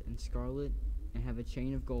clothed in scarlet and have a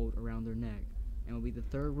chain of gold around their neck, and will be the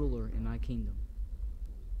third ruler in my kingdom."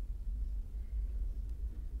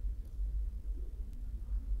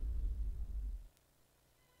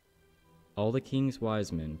 All the king's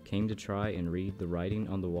wise men came to try and read the writing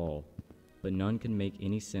on the wall, but none could make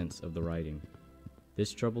any sense of the writing.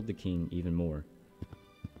 This troubled the king even more.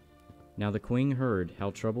 Now the queen heard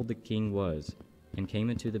how troubled the king was, and came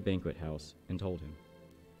into the banquet house and told him,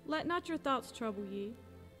 "Let not your thoughts trouble ye.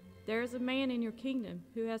 There is a man in your kingdom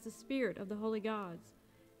who has the spirit of the holy gods.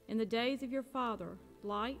 In the days of your father,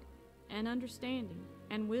 light and understanding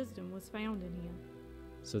and wisdom was found in him."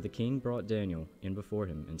 So the king brought Daniel in before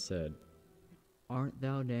him and said, "Art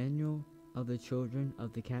thou Daniel, of the children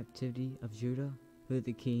of the captivity of Judah, who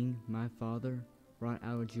the king, my father, brought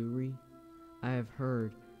out of Jewry? I have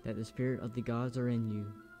heard that the spirit of the gods are in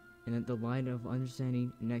you, and that the light of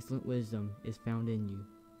understanding and excellent wisdom is found in you.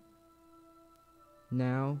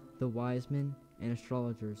 Now the wise men and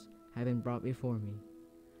astrologers have been brought before me,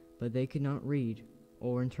 but they could not read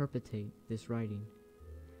or interpretate this writing.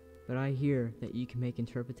 But I hear that you can make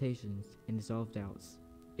interpretations and dissolve doubts.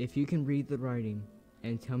 If you can read the writing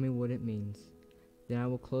and tell me what it means, then I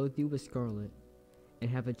will clothe you with scarlet and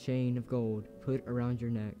have a chain of gold put around your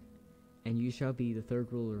neck, and you shall be the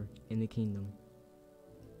third ruler in the kingdom."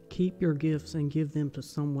 Keep your gifts and give them to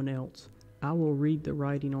someone else. I will read the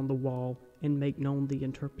writing on the wall and make known the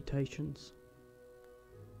interpretations.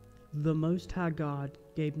 The Most High God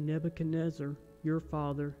gave Nebuchadnezzar, your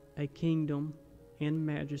father, a kingdom and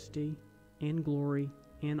majesty and glory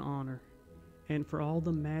and honor. And for all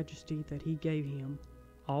the majesty that he gave him,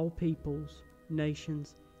 all peoples,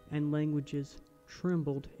 nations, and languages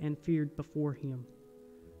trembled and feared before him.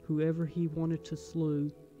 Whoever he wanted to slew,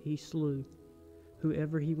 he slew.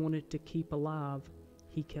 Whoever he wanted to keep alive,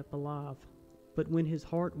 he kept alive. But when his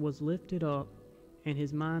heart was lifted up, and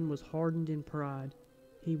his mind was hardened in pride,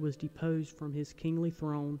 he was deposed from his kingly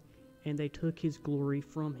throne, and they took his glory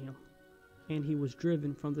from him. And he was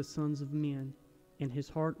driven from the sons of men, and his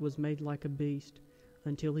heart was made like a beast,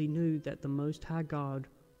 until he knew that the Most High God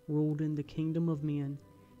ruled in the kingdom of men,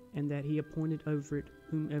 and that he appointed over it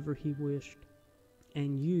whomever he wished.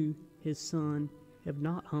 And you, his son, have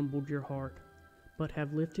not humbled your heart, but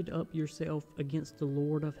have lifted up yourself against the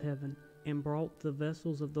Lord of heaven, and brought the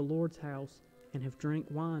vessels of the Lord's house, and have drank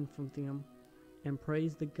wine from them, and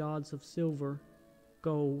praised the gods of silver,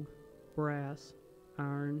 gold, brass,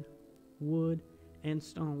 iron, wood, and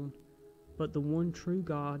stone, but the one true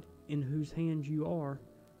God, in whose hands you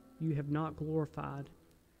have not glorified.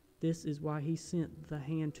 This is why he sent the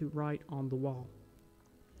hand to write on the wall.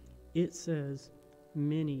 It says,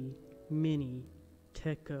 many, many,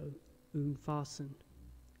 teko, unfasten.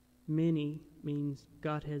 Many means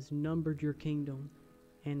God has numbered your kingdom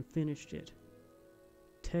and finished it.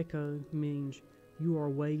 Teko means you are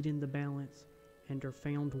weighed in the balance and are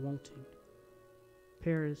found wanting.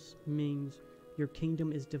 Paris means your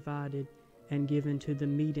kingdom is divided and given to the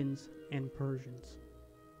Medes and Persians.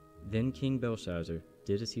 Then King Belshazzar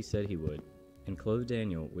did as he said he would, and clothed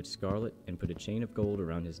Daniel with scarlet, and put a chain of gold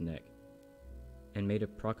around his neck, and made a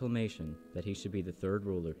proclamation that he should be the third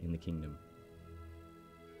ruler in the kingdom.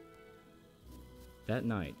 That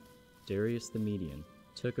night, Darius the Median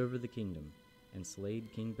took over the kingdom and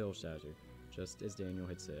slayed King Belshazzar, just as Daniel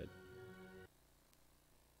had said.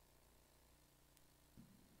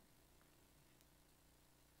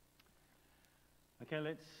 Okay,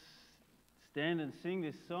 let's stand and sing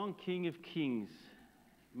this song, King of Kings,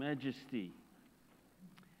 Majesty.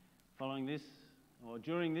 Following this, or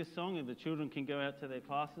during this song, the children can go out to their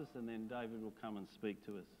classes, and then David will come and speak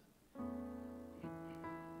to us.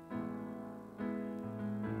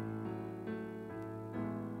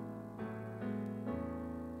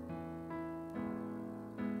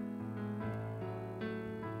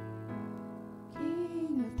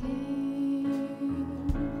 King of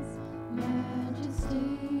kings,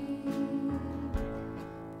 majesty,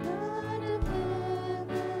 God of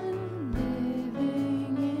heaven,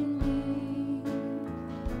 living in me,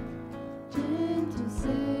 gentle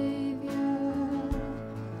Savior,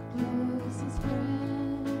 closest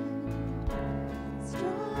friend,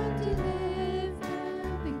 strong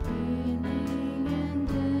deliverer, beginning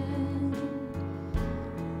and end.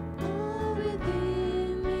 All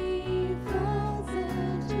within me falls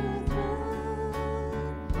at your throne,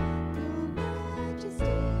 your majesty.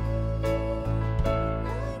 I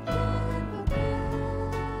can't forget.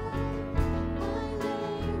 I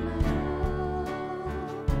lay my all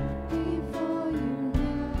before you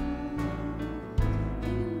now.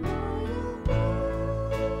 In royal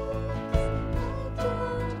robes I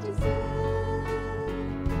don't deserve.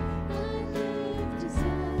 I live to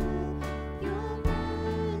serve your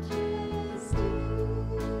majesty.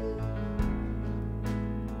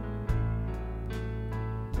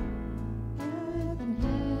 Earth and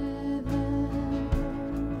heaven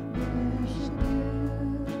worship you.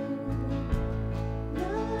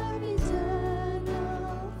 Love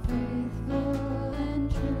eternal, faithful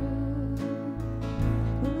and true.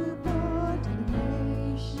 Who brought the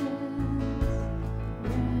nations,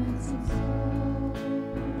 ransom soul.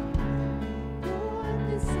 Brought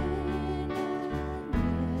the sinner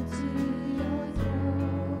near to your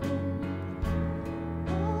throne.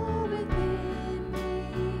 All within me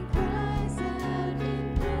cries out in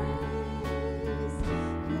praise,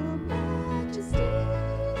 your majesty.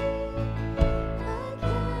 I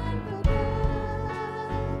can't forget.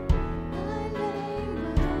 I lay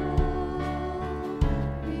my all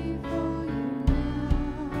before you now.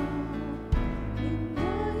 In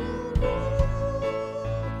royal robes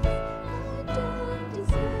I don't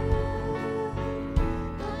deserve.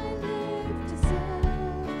 I live to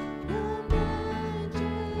serve your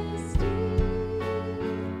majesty.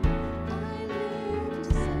 I live to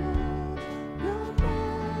serve your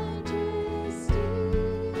majesty.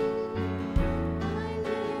 I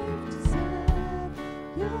live to serve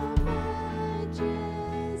your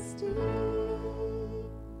majesty.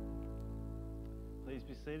 Please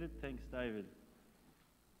be seated. Thanks, David.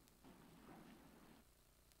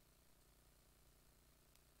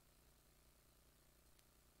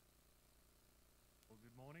 Well,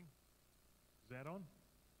 good morning. Is that on?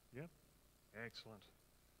 Yep. Excellent.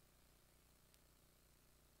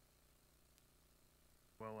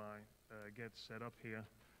 While I get set up here,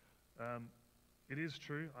 it is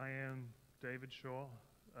true, I am David Shaw,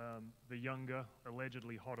 the younger,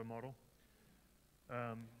 allegedly hotter model.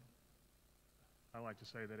 I like to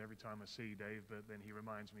say that every time I see Dave, but then he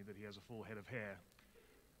reminds me that he has a full head of hair,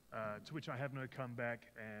 to which I have no comeback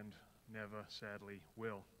and never, sadly,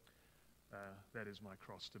 will. That is my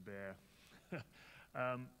cross to bear.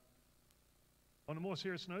 On a more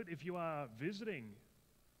serious note, if you are visiting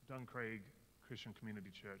Duncraig Christian Community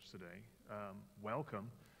Church today,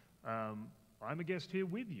 welcome. I'm a guest here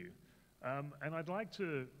with you. And I'd like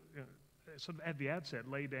to sort of at the outset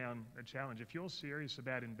lay down a challenge. If you're serious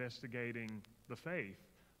about investigating the faith,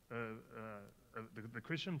 the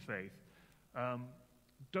Christian faith,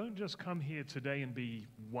 don't just come here today and be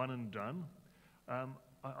one and done.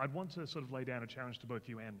 I'd want to sort of lay down a challenge to both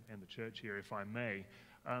you and the church here, if I may,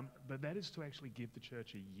 but that is to actually give the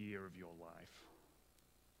church a year of your life.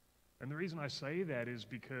 And the reason I say that is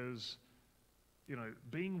because, you know,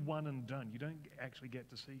 being one and done, you don't actually get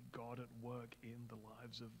to see God at work in the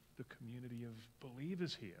lives of the community of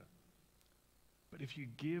believers here. But if you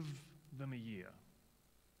give them a year,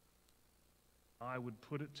 I would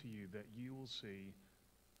put it to you that you will see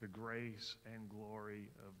the grace and glory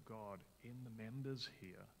of God in the members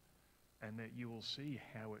here, and that you will see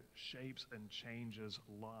how it shapes and changes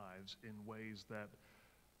lives in ways that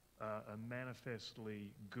are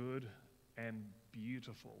manifestly good and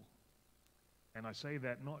beautiful. And I say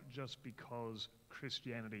that not just because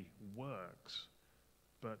Christianity works,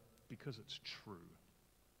 but because it's true.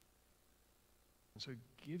 And so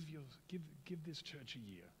give this church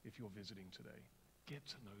a year if you're visiting today. Get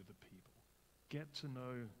to know the people. Get to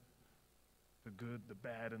know the good, the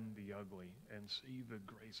bad, and the ugly, and see the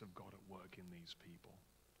grace of God at work in these people.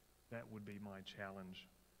 That would be my challenge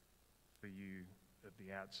for you at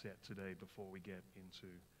the outset today before we get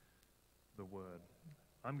into the Word.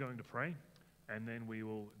 I'm going to pray, and then we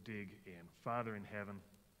will dig in. Father in heaven,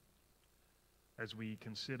 as we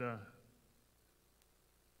consider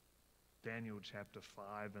Daniel chapter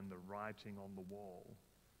 5 and the writing on the wall,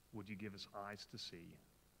 would you give us eyes to see,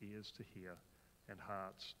 ears to hear, and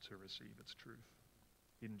hearts to receive its truth?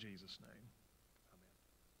 In Jesus' name,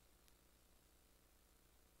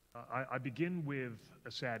 amen. I begin with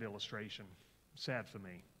a sad illustration. Sad for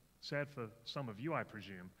me. Sad for some of you, I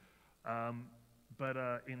presume. But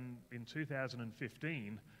in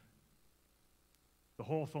 2015, the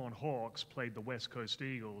Hawthorn Hawks played the West Coast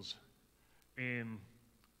Eagles in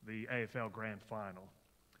the AFL Grand Final.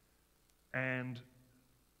 And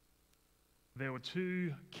there were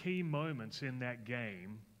two key moments in that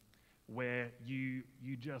game where you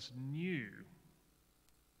just knew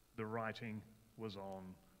the writing was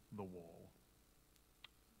on the wall.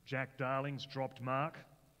 Jack Darling's dropped mark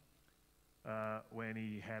when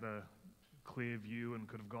he had a clear view and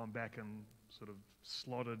could have gone back and sort of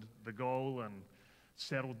slotted the goal and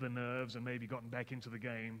settled the nerves and maybe gotten back into the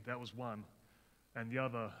game. That was one. And the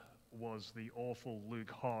other was the awful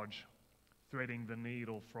Luke Hodge threading the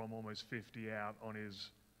needle from almost 50 out on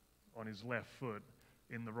his left foot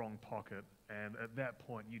in the wrong pocket. And at that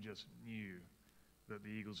point, you just knew that the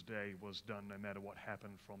Eagles' day was done no matter what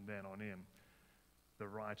happened from then on in. The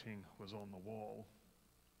writing was on the wall.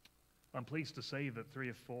 I'm pleased to say that 3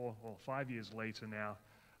 or 4 or 5 years later now,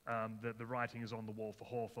 that the writing is on the wall for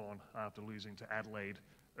Hawthorn after losing to Adelaide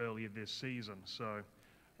earlier this season. So,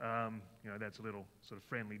 that's a little sort of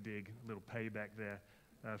friendly dig, a little payback there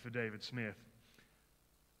for David Smith.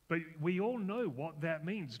 But we all know what that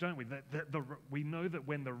means, don't we? We know that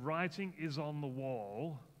when the writing is on the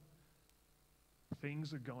wall,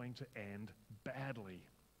 things are going to end badly,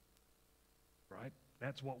 right?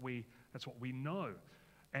 That's what we know.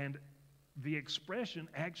 And the expression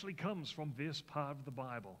actually comes from this part of the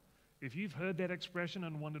Bible. If you've heard that expression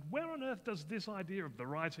and wondered, where on earth does this idea of the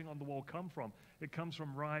writing on the wall come from? It comes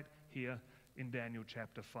from right here in Daniel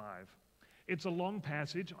chapter 5. It's a long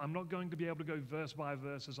passage. I'm not going to be able to go verse by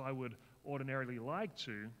verse as I would ordinarily like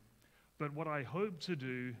to, but what I hope to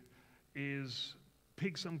do is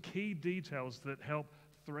pick some key details that help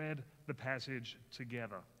thread the passage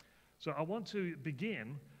together. So I want to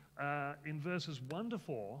begin in verses 1 to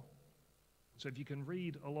 4. So if you can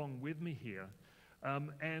read along with me here.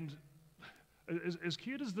 And as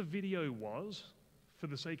cute as the video was, for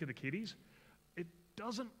the sake of the kiddies, it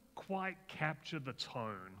doesn't quite capture the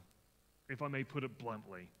tone, if I may put it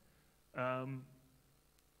bluntly.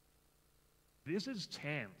 This is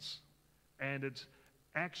tense, and it's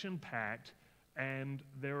action-packed, and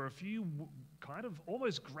there are a few kind of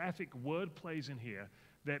almost graphic word plays in here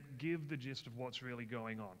that give the gist of what's really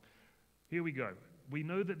going on. Here we go. We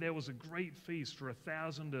know that there was a great feast for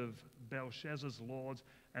 1,000 of Belshazzar's lords,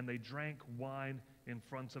 and they drank wine in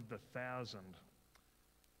front of the 1,000.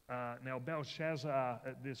 Now, Belshazzar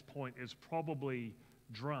at this point is probably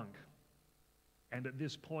drunk. And at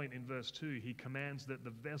this point in verse 2, he commands that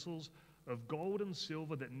the vessels of gold and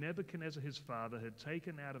silver that Nebuchadnezzar his father had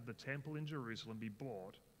taken out of the temple in Jerusalem be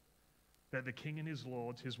brought, that the king and his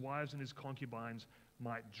lords, his wives and his concubines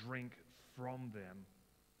might drink from them.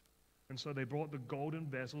 And so they brought the golden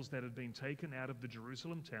vessels that had been taken out of the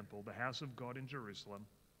Jerusalem temple, the house of God in Jerusalem,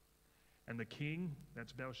 and the king,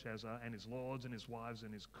 that's Belshazzar, and his lords and his wives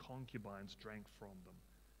and his concubines drank from them.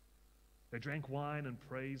 They drank wine and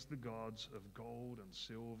praised the gods of gold and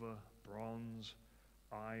silver, bronze,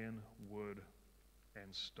 iron, wood,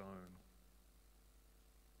 and stone.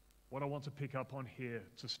 What I want to pick up on here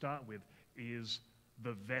to start with is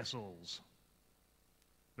the vessels.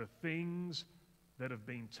 The things that have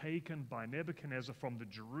been taken by Nebuchadnezzar from the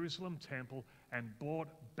Jerusalem temple and brought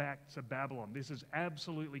back to Babylon. This is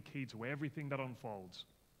absolutely key to everything that unfolds.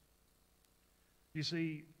 You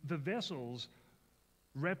see, the vessels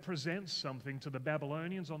represent something to the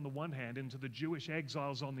Babylonians on the one hand and to the Jewish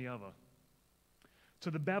exiles on the other.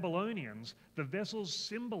 To the Babylonians, the vessels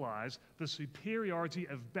symbolize the superiority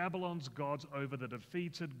of Babylon's gods over the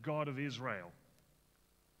defeated God of Israel.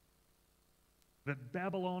 That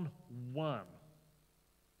Babylon won.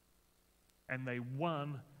 And they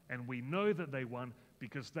won, and we know that they won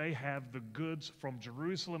because they have the goods from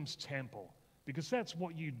Jerusalem's temple. Because that's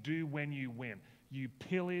what you do when you win. You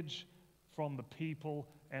pillage from the people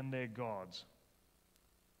and their gods.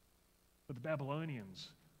 For the Babylonians,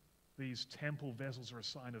 these temple vessels are a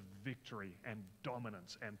sign of victory and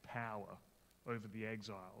dominance and power over the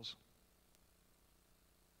exiles.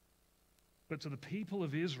 But to the people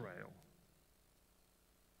of Israel,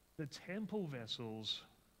 the temple vessels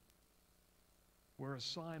were a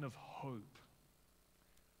sign of hope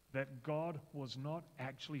that God was not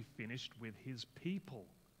actually finished with his people,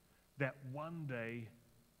 that one day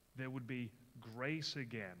there would be grace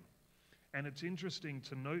again. And it's interesting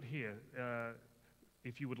to note here,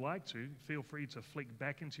 if you would like to, feel free to flick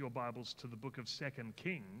back into your Bibles to the book of 2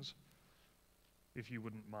 Kings, if you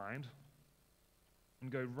wouldn't mind,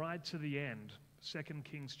 and go right to the end, 2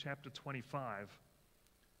 Kings chapter 25.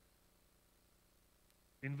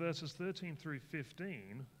 In verses 13 through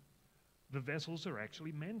 15, the vessels are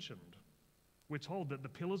actually mentioned. We're told that the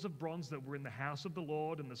pillars of bronze that were in the house of the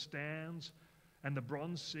Lord and the stands and the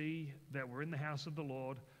bronze sea that were in the house of the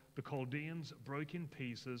Lord, the Chaldeans broke in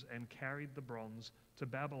pieces and carried the bronze to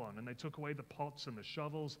Babylon. And they took away the pots and the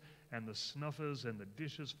shovels and the snuffers and the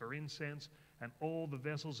dishes for incense and all the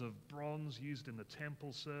vessels of bronze used in the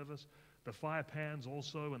temple service, the fire pans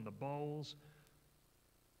also and the bowls.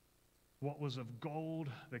 What was of gold,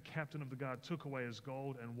 the captain of the guard took away as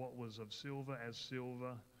gold, and what was of silver as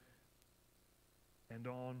silver. And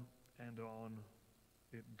on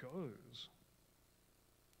it goes.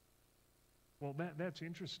 Well, that's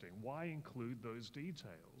interesting. Why include those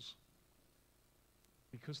details?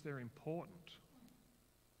 Because they're important.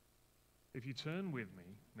 If you turn with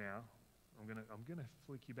me now, I'm gonna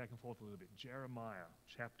flick you back and forth a little bit. Jeremiah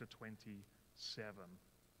chapter 27.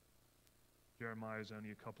 Jeremiah is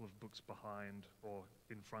only a couple of books behind, or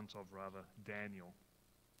in front of rather, Daniel.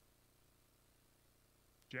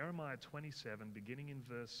 Jeremiah 27, beginning in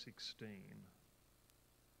verse 16,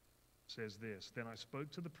 says this, "Then I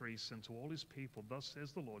spoke to the priests and to all his people, thus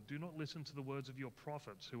says the Lord, do not listen to the words of your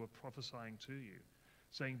prophets who are prophesying to you,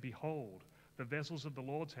 saying, behold, the vessels of the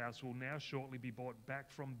Lord's house will now shortly be brought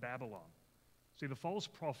back from Babylon." See, the false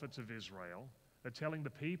prophets of Israel are telling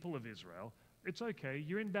the people of Israel, it's okay,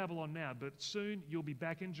 you're in Babylon now, but soon you'll be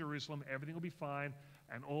back in Jerusalem, everything will be fine,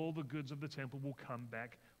 and all the goods of the temple will come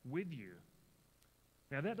back with you.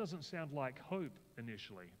 Now that doesn't sound like hope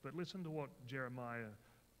initially, but listen to what Jeremiah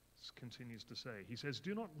continues to say. He says,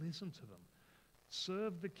 do not listen to them.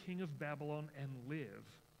 Serve the king of Babylon and live.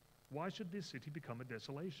 Why should this city become a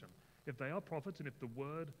desolation? If they are prophets and if the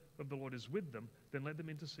word of the Lord is with them, then let them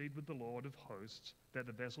intercede with the Lord of hosts, that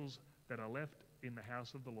the vessels that are left in the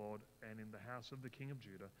house of the Lord and in the house of the king of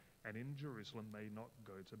Judah and in Jerusalem may not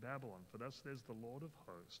go to Babylon. For thus says the Lord of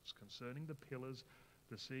hosts concerning the pillars,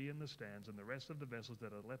 the sea and the stands and the rest of the vessels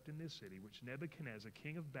that are left in this city, which Nebuchadnezzar,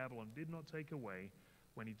 king of Babylon, did not take away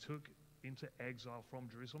when he took into exile from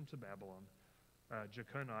Jerusalem to Babylon,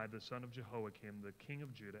 Jeconiah, the son of Jehoiakim, the king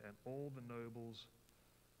of Judah, and all the nobles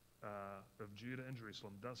of Judah and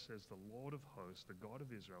Jerusalem. Thus says the Lord of hosts, the God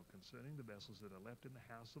of Israel, concerning the vessels that are left in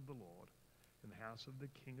the house of the Lord, in the house of the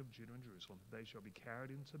king of Judah and Jerusalem. They shall be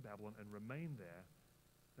carried into Babylon and remain there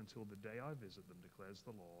until the day I visit them, declares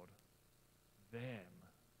the Lord. Then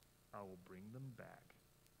I will bring them back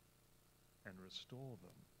and restore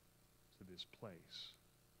them to this place.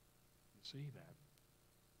 You see that?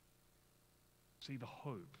 See the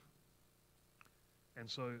hope. And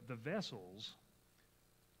so the vessels,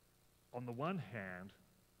 on the one hand,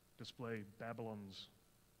 display Babylon's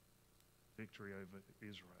victory over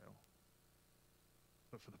Israel.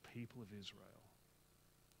 But for the people of Israel,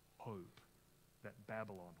 hope that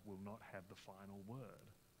Babylon will not have the final word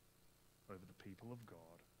over the people of God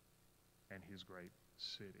and his great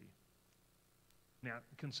city. Now,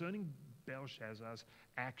 concerning Belshazzar's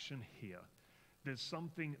action here, there's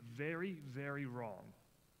something very, very wrong.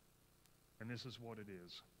 And this is what it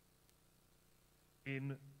is.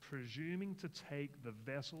 In presuming to take the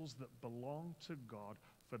vessels that belong to God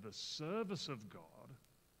for the service of God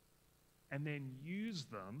and then use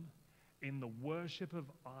them in the worship of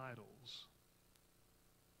idols,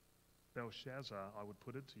 Belshazzar, I would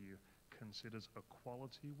put it to you, considers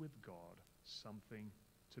equality with God something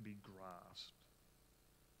to be grasped.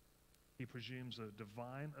 He presumes a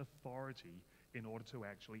divine authority in order to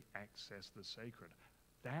actually access the sacred.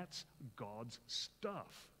 That's God's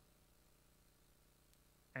stuff.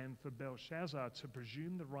 And for Belshazzar to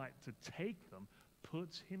presume the right to take them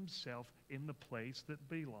puts himself in the place that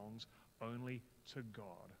belongs only to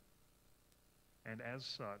God. And as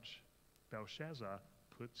such, Belshazzar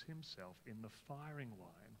puts himself in the firing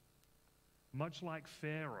line. Much like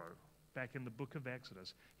Pharaoh, back in the book of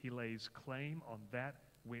Exodus, he lays claim on that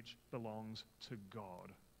which belongs to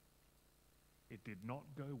God. It did not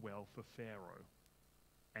go well for Pharaoh,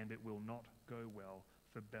 and it will not go well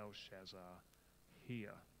for Belshazzar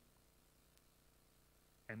here.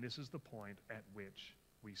 And this is the point at which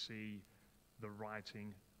we see the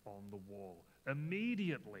writing on the wall.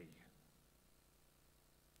 Immediately.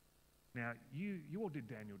 Now, you all did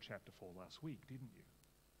Daniel chapter 4 last week, didn't you?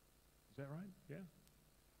 Is that right? Yeah?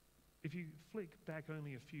 If you flick back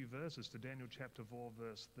only a few verses to Daniel chapter 4,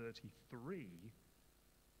 verse 33,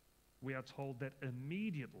 we are told that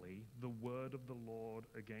immediately the word of the Lord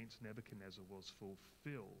against Nebuchadnezzar was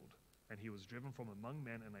fulfilled, and he was driven from among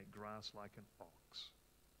men and ate grass like an ox.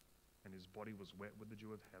 And his body was wet with the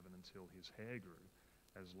dew of heaven until his hair grew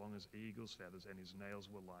as long as eagle's feathers, and his nails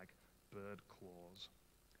were like bird claws.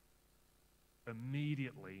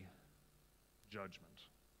 Immediately, judgment.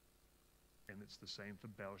 And it's the same for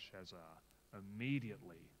Belshazzar.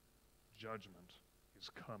 Immediately, judgment is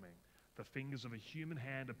coming. The fingers of a human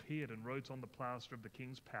hand appeared and wrote on the plaster of the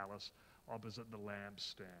king's palace opposite the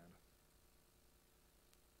lampstand.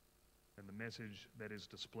 And the message that is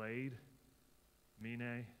displayed,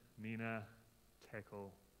 Mene, Mina,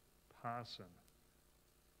 Tekel, Parsin.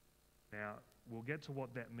 Now, we'll get to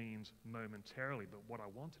what that means momentarily, but what I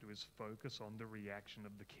want to do is focus on the reaction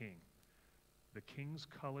of the king. The king's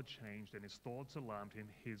color changed and his thoughts alarmed him.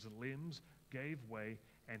 His limbs gave way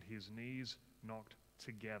and his knees knocked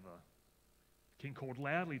together. The king called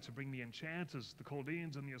loudly to bring the enchanters, the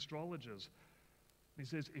Chaldeans, and the astrologers. He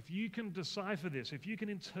says, if you can decipher this, if you can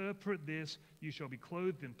interpret this, you shall be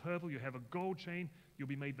clothed in purple, you have a gold chain, you'll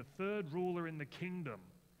be made the third ruler in the kingdom.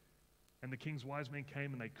 And the king's wise men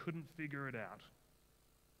came and they couldn't figure it out.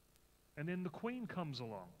 And then the queen comes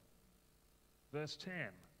along. Verse 10.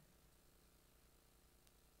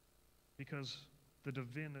 Because the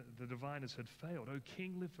diviners had failed. O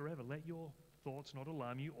king, live forever. Let your thoughts not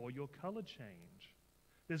alarm you or your color change.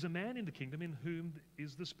 There's a man in the kingdom in whom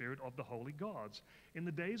is the spirit of the holy gods. In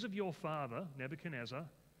the days of your father, Nebuchadnezzar,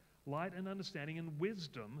 light and understanding and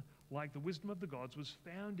wisdom, like the wisdom of the gods, was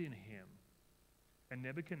found in him. And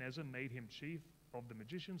Nebuchadnezzar made him chief of the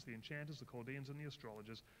magicians, the enchanters, the Chaldeans, and the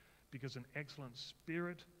astrologers, because an excellent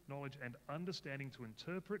spirit, knowledge, and understanding to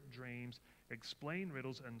interpret dreams, explain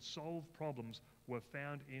riddles, and solve problems were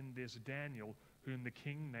found in this Daniel, whom the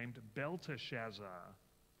king named Belteshazzar,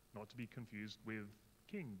 not to be confused with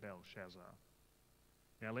King Belshazzar.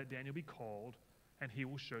 Now let Daniel be called, and he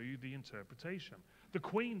will show you the interpretation. The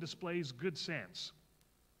queen displays good sense.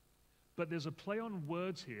 But there's a play on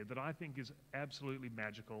words here that I think is absolutely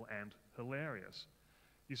magical and hilarious.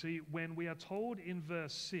 You see, when we are told in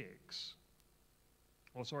verse 6,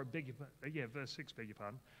 verse 6, beg your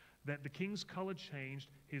pardon, that the king's color changed,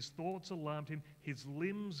 his thoughts alarmed him, his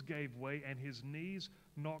limbs gave way, and his knees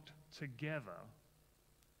knocked together.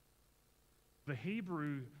 The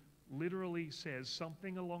Hebrew literally says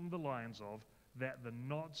something along the lines of that the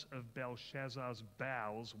knots of Belshazzar's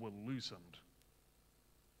bowels were loosened.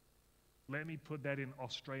 Let me put that in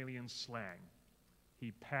Australian slang.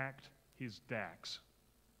 He packed his dacks.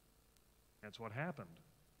 That's what happened.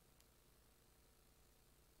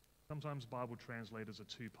 Sometimes Bible translators are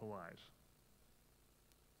too polite.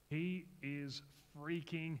 He is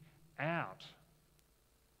freaking out.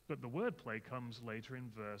 But the wordplay comes later in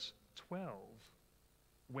verse 12,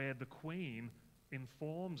 where the queen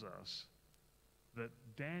informs us that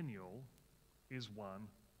Daniel is one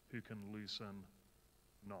who can loosen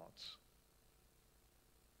knots.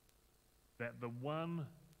 That the one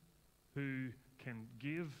who can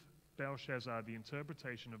give Belshazzar the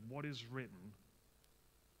interpretation of what is written,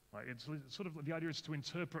 it's sort of the idea is to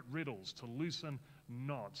interpret riddles, to loosen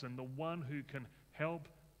knots, and the one who can help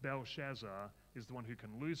Belshazzar is the one who can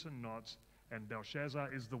loosen knots, and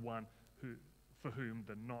Belshazzar is the one for whom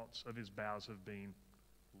the knots of his bowels have been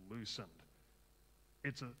loosened.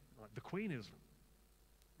 It's The queen is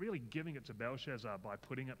really giving it to Belshazzar by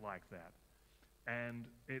putting it like that. And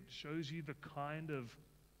it shows you the kind of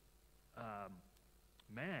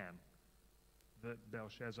man that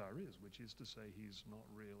Belshazzar is, which is to say he's not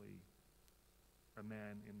really a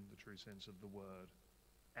man in the true sense of the word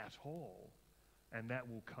at all. And that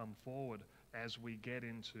will come forward as we get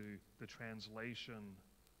into the translation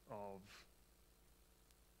of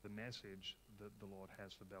the message that the Lord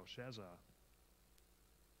has for Belshazzar.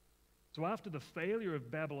 So after the failure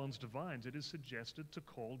of Babylon's divines, it is suggested to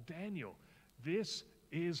call Daniel. This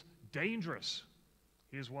is dangerous.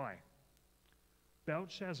 Here's why.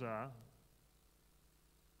 Belshazzar,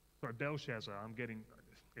 I'm getting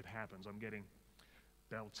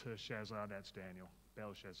Belteshazzar, that's Daniel.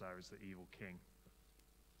 Belshazzar is the evil king.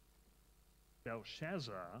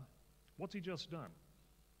 Belshazzar, what's he just done?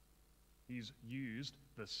 He's used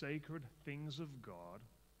the sacred things of God,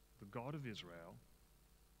 the God of Israel,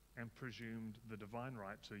 and presumed the divine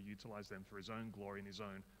right to utilize them for his own glory and his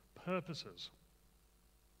own purposes.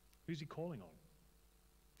 Who's he calling on?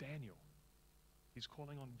 Daniel. He's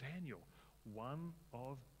calling on Daniel, one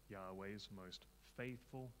of Yahweh's most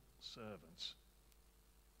faithful servants,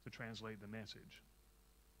 to translate the message.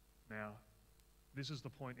 Now, this is the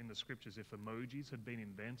point in the scriptures. If emojis had been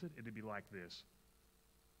invented, it'd be like this.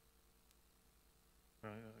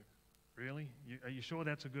 Really? Are you sure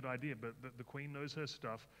that's a good idea? But the queen knows her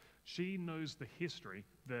stuff. She knows the history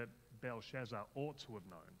that Belshazzar ought to have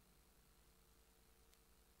known.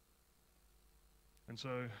 And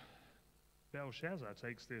so Belshazzar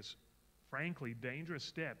takes this frankly dangerous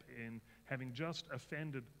step in having just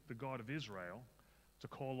offended the God of Israel to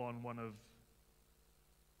call on one of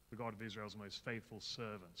the God of Israel's most faithful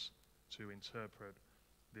servants to interpret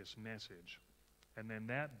this message. And then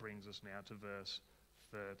that brings us now to verse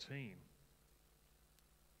 13.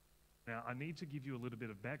 Now, I need to give you a little bit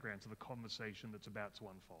of background to the conversation that's about to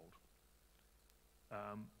unfold.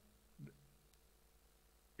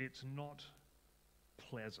 It's not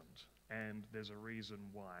pleasant, and there's a reason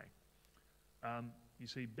why. You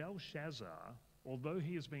see, Belshazzar, although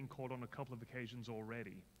he has been called on a couple of occasions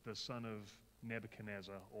already the son of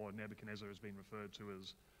Nebuchadnezzar, or Nebuchadnezzar has been referred to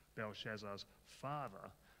as Belshazzar's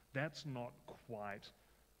father, that's not quite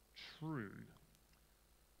true.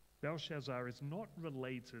 Belshazzar is not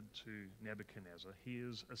related to Nebuchadnezzar. He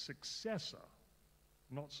is a successor,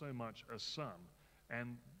 not so much a son.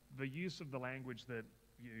 And the use of the language that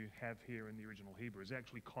you have here in the original Hebrew is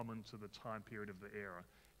actually common to the time period of the era.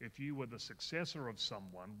 If you were the successor of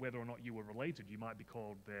someone, whether or not you were related, you might be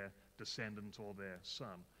called their descendant or their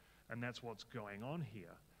son. And that's what's going on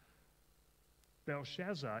here.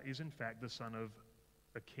 Belshazzar is in fact the son of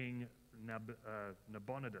a king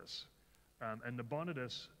Nabonidus. And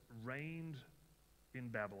Nabonidus reigned in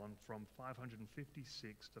Babylon from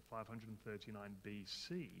 556 to 539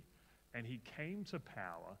 BC. And he came to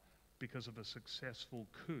power because of a successful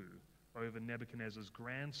coup over Nebuchadnezzar's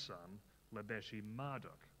grandson,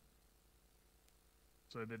 Labeshi-Marduk.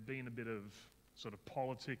 So there'd been a bit of sort of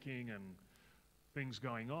politicking and things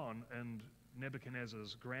going on, and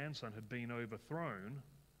Nebuchadnezzar's grandson had been overthrown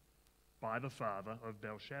by the father of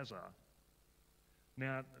Belshazzar.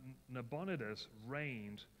 Now, Nabonidus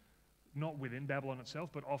reigned not within Babylon itself,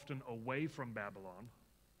 but often away from Babylon,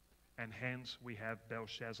 and hence we have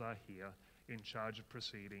Belshazzar here in charge of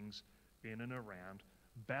proceedings in and around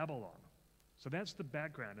Babylon. So that's the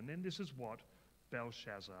background, and then this is what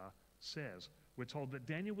Belshazzar says. We're told that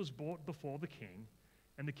Daniel was brought before the king,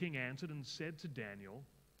 and the king answered and said to Daniel,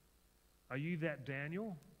 "Are you that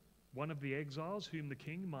Daniel, one of the exiles whom the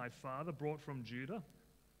king, my father, brought from Judah?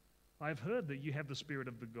 I have heard that you have the spirit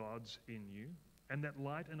of the gods in you, and that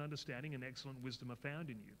light and understanding and excellent wisdom are found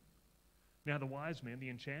in you. Now the wise men, the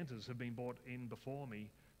enchanters, have been brought in before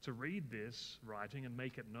me to read this writing and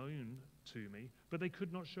make it known to me, but they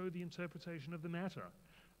could not show the interpretation of the matter.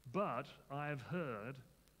 But I have heard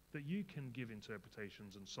that you can give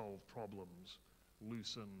interpretations and solve problems,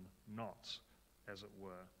 loosen knots, as it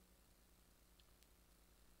were.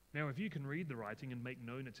 Now, if you can read the writing and make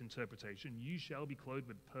known its interpretation, you shall be clothed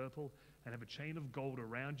with purple and have a chain of gold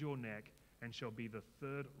around your neck and shall be the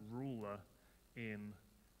third ruler in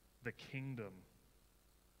the kingdom."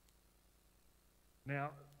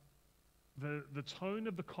 Now, the tone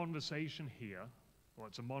of the conversation here, well,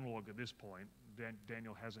 it's a monologue at this point.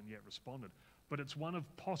 Daniel hasn't yet responded, but it's one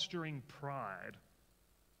of posturing pride.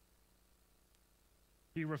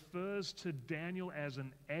 He refers to Daniel as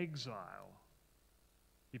an exile.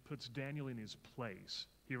 He puts Daniel in his place.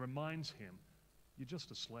 He reminds him, you're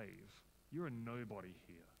just a slave. You're a nobody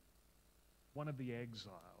here. One of the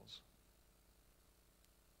exiles.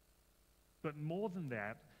 But more than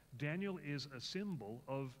that, Daniel is a symbol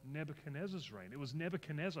of Nebuchadnezzar's reign. It was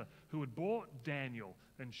Nebuchadnezzar who had brought Daniel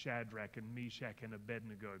and Shadrach and Meshach and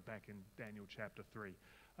Abednego back in Daniel chapter 3.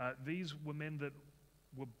 These were men that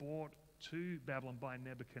were brought to Babylon by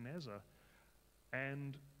Nebuchadnezzar,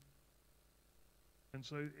 and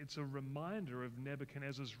so it's a reminder of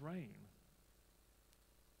Nebuchadnezzar's reign.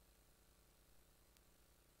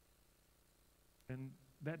 And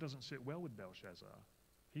that doesn't sit well with Belshazzar.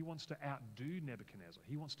 He wants to outdo Nebuchadnezzar.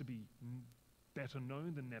 He wants to be better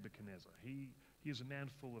known than Nebuchadnezzar. He is a man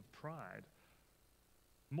full of pride.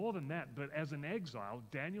 More than that, but as an exile,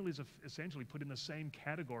 Daniel is essentially put in the same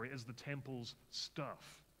category as the temple's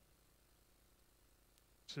stuff.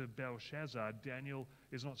 To Belshazzar, Daniel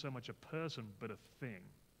is not so much a person, but a thing.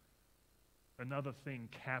 Another thing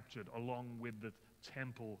captured along with the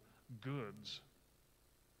temple goods.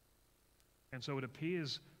 And so it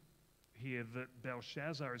appears here that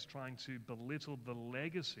Belshazzar is trying to belittle the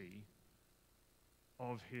legacy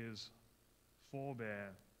of his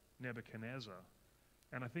forebear Nebuchadnezzar.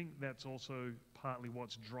 And I think that's also partly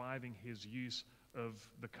what's driving his use of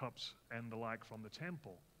the cups and the like from the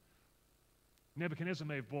temple. Nebuchadnezzar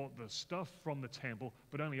may have bought the stuff from the temple,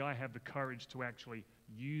 but only I have the courage to actually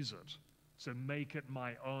use it, so make it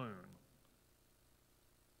my own.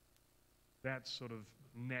 That's sort of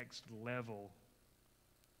next level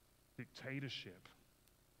dictatorship.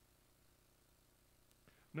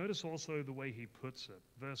 Notice also the way he puts it.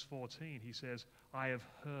 Verse 14, he says, I have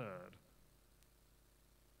heard.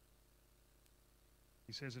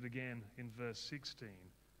 He says it again in verse 16.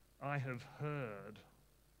 I have heard.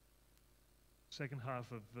 Second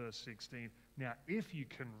half of verse 16. Now, if you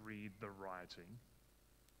can read the writing,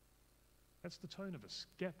 that's the tone of a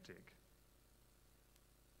skeptic.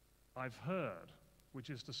 I've heard, which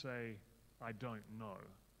is to say, I don't know.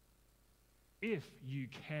 If you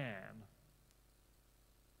can,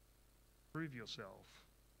 prove yourself.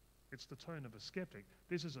 It's the tone of a skeptic.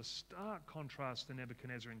 This is a stark contrast to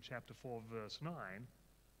Nebuchadnezzar in chapter 4, verse 9,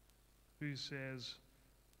 who says,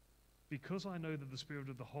 because I know that the Spirit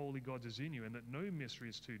of the holy gods is in you and that no mystery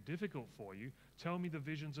is too difficult for you, tell me the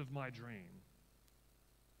visions of my dream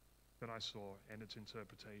that I saw and its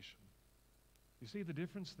interpretation. You see the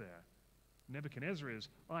difference there? Nebuchadnezzar is,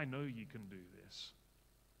 I know you can do this.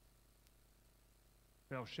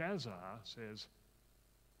 Belshazzar says,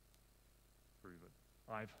 prove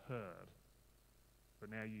it. I've heard. But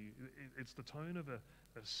now it's the tone of a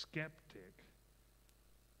skeptic,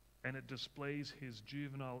 and it displays his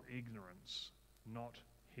juvenile ignorance, not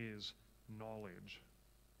his knowledge.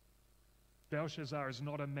 Belshazzar is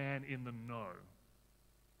not a man in the know.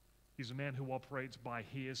 He's a man who operates by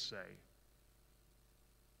hearsay.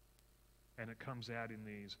 And it comes out in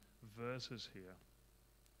these verses here.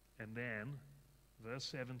 And then, verse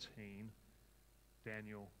 17,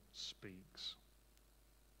 Daniel speaks.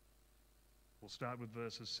 We'll start with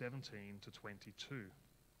verses 17 to 22.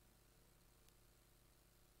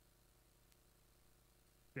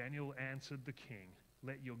 Daniel answered the king,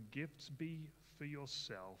 let your gifts be for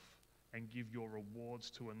yourself and give your rewards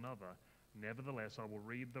to another. Nevertheless, I will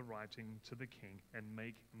read the writing to the king and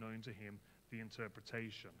make known to him the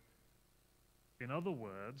interpretation. In other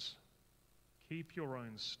words, keep your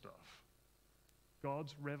own stuff.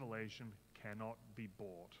 God's revelation cannot be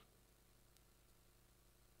bought.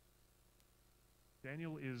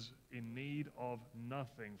 Daniel is in need of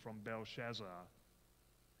nothing from Belshazzar.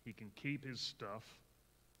 He can keep his stuff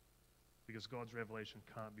because God's revelation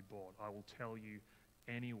can't be bought. I will tell you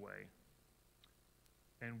anyway.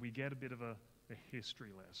 And we get a bit of a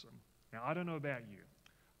history lesson. Now, I don't know about you,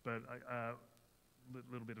 but a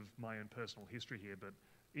little bit of my own personal history here, but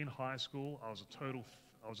in high school, I was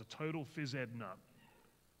a total phys ed nut.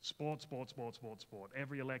 Sport.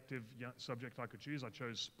 Every elective subject I could choose, I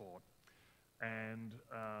chose sport. And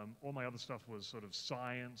all my other stuff was sort of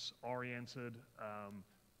science-oriented,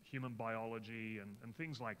 human biology and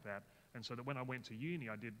things like that. And so that when I went to uni,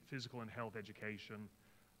 I did physical and health education.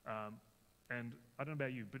 And I don't know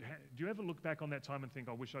about you, but do you ever look back on that time and think,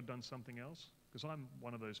 I wish I'd done something else? Because I'm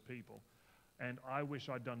one of those people. And I wish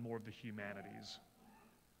I'd done more of the humanities.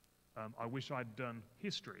 I wish I'd done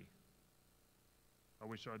history. I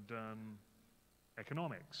wish I'd done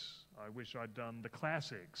economics. I wish I'd done the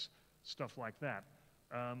classics, stuff like that.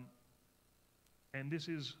 And this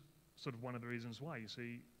is sort of one of the reasons why, you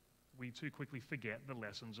see, we too quickly forget the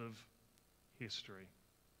lessons of history.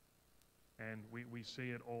 And we see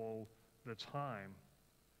it all the time.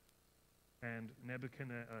 And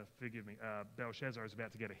Belshazzar is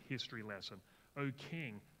about to get a history lesson. O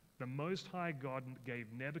king, the Most High God gave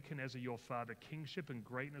Nebuchadnezzar your father kingship and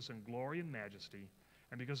greatness and glory and majesty,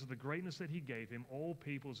 And because of the greatness that he gave him, all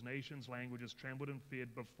peoples, nations, languages trembled and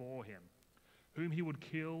feared before him. Whom he would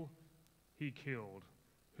kill, he killed.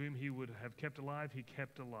 Whom he would have kept alive, he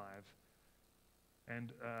kept alive.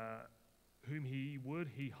 And whom he would,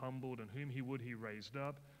 he humbled, and whom he would, he raised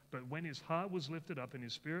up. But when his heart was lifted up and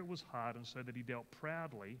his spirit was hardened, so that he dealt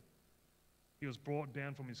proudly, he was brought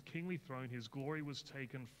down from his kingly throne, his glory was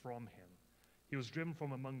taken from him. He was driven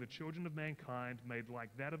from among the children of mankind, made like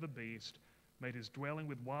that of a beast, made his dwelling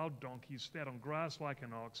with wild donkeys, fed on grass like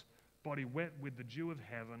an ox, body wet with the dew of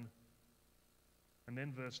heaven. And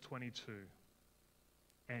then verse 22.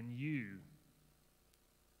 And you,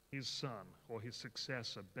 his son, or his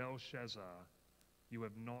successor, Belshazzar, you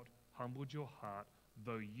have not humbled your heart,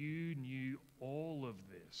 though you knew all of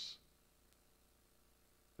this.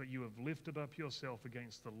 But you have lifted up yourself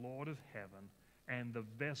against the Lord of heaven, and the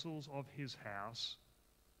vessels of his house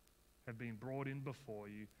have been brought in before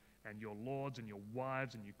you, and your lords and your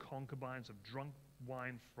wives and your concubines have drunk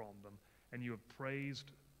wine from them, and you have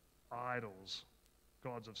praised idols,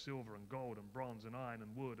 gods of silver and gold and bronze and iron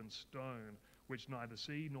and wood and stone, which neither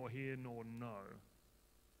see nor hear nor know.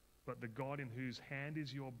 But the God in whose hand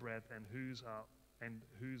is your breath and whose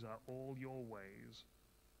are all your ways,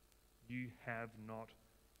 you have not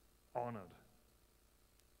honored.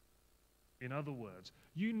 In other words,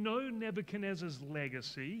 you know Nebuchadnezzar's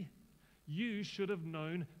legacy. You should have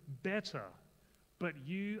known better, but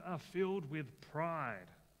you are filled with pride.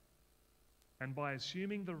 And by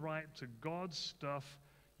assuming the right to God's stuff,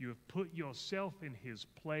 you have put yourself in his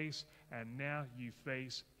place, and now you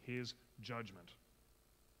face his judgment.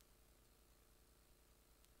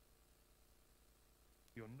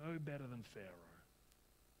 You're no better than Pharaoh.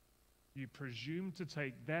 You presume to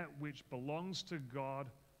take that which belongs to God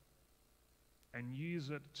and use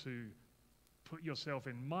it to put yourself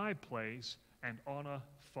in my place and honor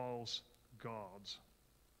false gods.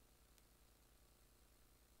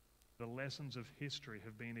 The lessons of history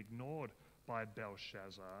have been ignored by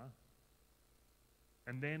Belshazzar.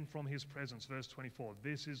 And then from his presence, verse 24,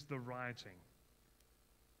 this is the writing.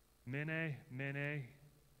 Mene, mene,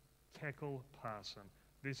 tekel, parson.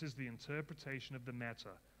 This is the interpretation of the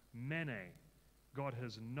matter. Mene, God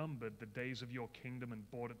has numbered the days of your kingdom and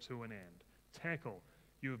brought it to an end. Tekel,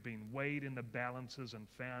 you have been weighed in the balances and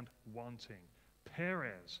found wanting.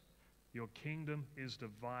 Perez, your kingdom is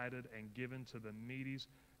divided and given to the Medes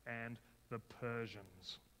and the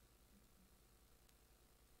Persians.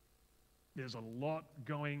 There's a lot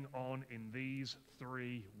going on in these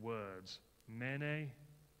three words. Mene,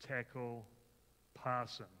 tekel,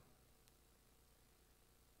 parson.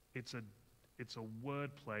 It's a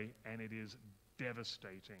wordplay, and it is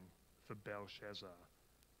devastating for Belshazzar.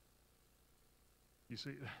 You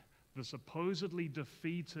see, the supposedly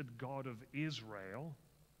defeated God of Israel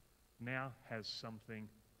now has something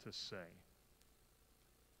to say.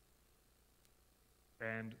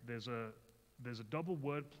 And there's a double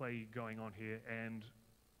wordplay going on here, and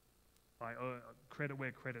I credit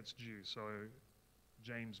where credit's due. So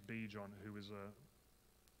James Bejon, who is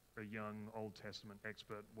a young Old Testament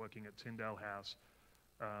expert working at Tyndale House,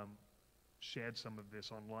 shared some of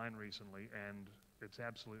this online recently, and it's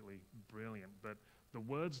absolutely brilliant. But the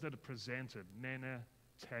words that are presented, mene,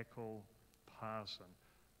 tekel, parson,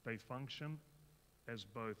 they function as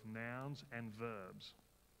both nouns and verbs,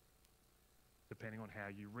 depending on how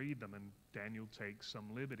you read them, and Daniel takes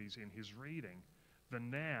some liberties in his reading. The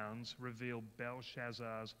nouns reveal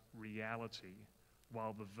Belshazzar's reality,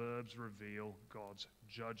 while the verbs reveal God's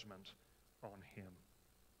judgment on him.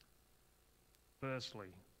 Firstly,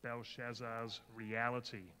 Belshazzar's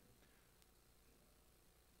reality.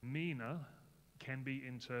 Mina can be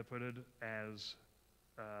interpreted as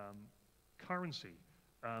currency.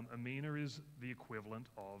 A mina is the equivalent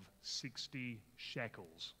of 60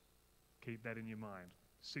 shekels. Keep that in your mind.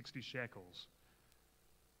 60 shekels.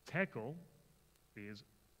 Tekel is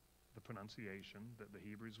the pronunciation that the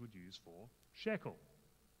Hebrews would use for shekel.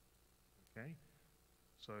 Okay?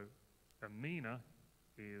 So a mina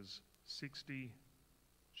is 60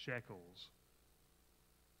 shekels.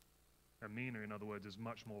 A mina, in other words, is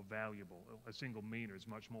much more valuable. A single mina is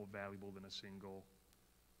much more valuable than a single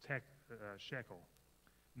shekel.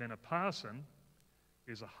 Then a parson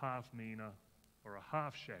is a half mina or a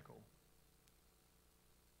half shekel.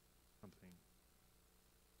 Something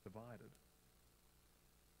divided.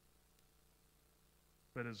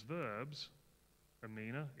 But as verbs, a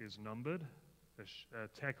mina is numbered, a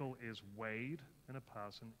tekel is weighed, and a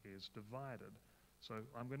parson is divided. So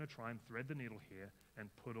I'm going to try and thread the needle here and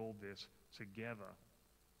put all this together.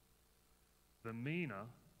 The mina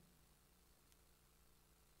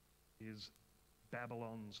is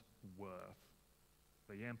Babylon's worth.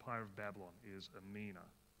 The empire of Babylon is Amina.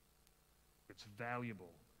 It's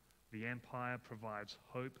valuable. The empire provides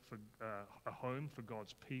hope for a home for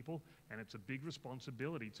God's people, and it's a big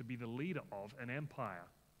responsibility to be the leader of an empire.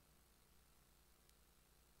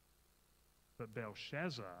 But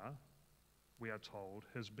Belshazzar, we are told,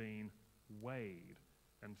 has been weighed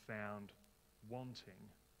and found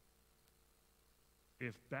wanting.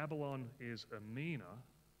 If Babylon is Amina,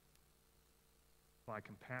 by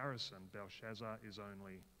comparison, Belshazzar is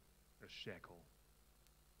only a shekel.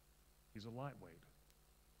 He's a lightweight.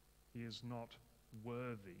 He is not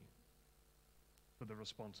worthy for the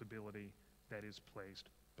responsibility that is placed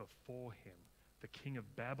before him. The king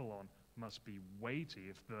of Babylon must be weighty.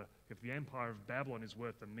 If the empire of Babylon is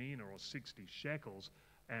worth a mina or 60 shekels,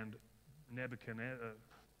 and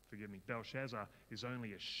Belshazzar is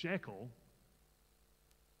only a shekel,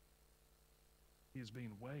 he has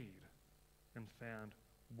been weighed and found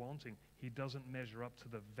wanting. He doesn't measure up to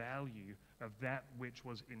the value of that which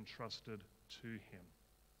was entrusted to him.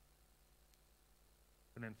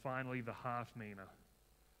 And then finally, the half mina.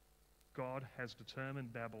 God has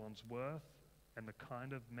determined Babylon's worth and the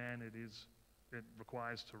kind of man it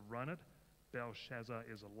requires to run it. Belshazzar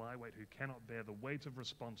is a lightweight who cannot bear the weight of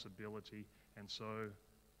responsibility, and so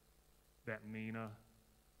that mina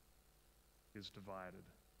is divided,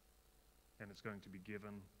 and it's going to be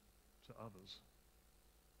given to others.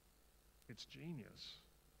 It's genius.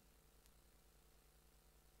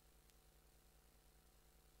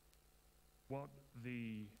 What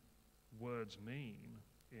the words mean,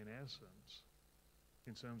 in essence,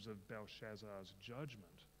 in terms of Belshazzar's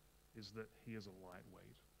judgment, is that he is a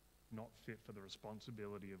lightweight, not fit for the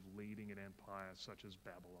responsibility of leading an empire such as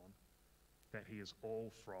Babylon, that he is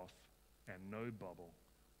all froth and no bubble,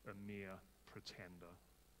 a mere pretender.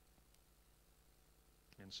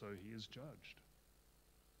 And so he is judged.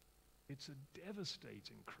 It's a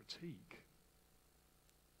devastating critique.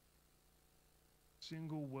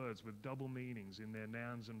 Single words with double meanings in their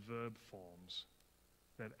nouns and verb forms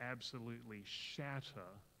that absolutely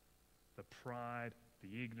shatter the pride,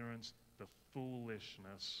 the ignorance, the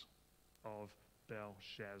foolishness of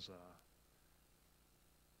Belshazzar.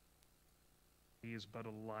 He is but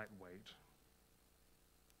a lightweight,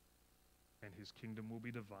 and his kingdom will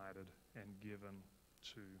be divided and given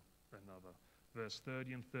to another. Verse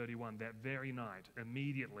 30 and 31, that very night,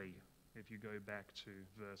 immediately, if you go back to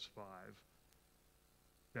verse 5,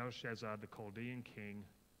 Belshazzar, the Chaldean king,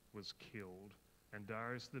 was killed, and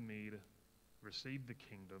Darius the Mede received the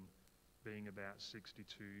kingdom, being about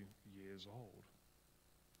 62 years old.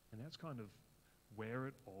 And that's kind of where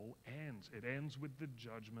it all ends. It ends with the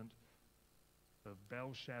judgment of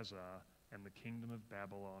Belshazzar and the kingdom of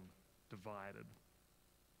Babylon divided.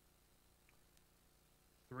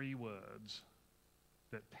 Three words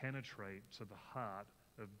that penetrate to the heart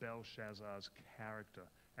of Belshazzar's character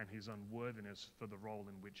and his unworthiness for the role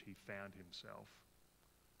in which he found himself.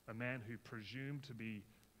 A man who presumed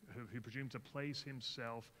to place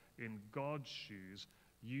himself in God's shoes,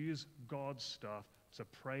 use God's stuff to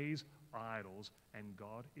praise idols, and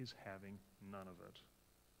God is having none of it.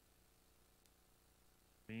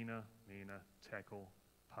 Mina, tekel,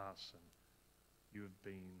 parson.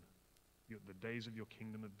 The days of your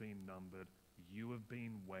kingdom have been numbered. You have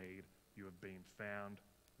been weighed. You have been found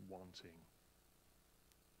wanting.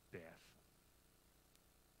 Death.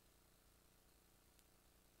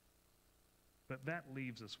 But that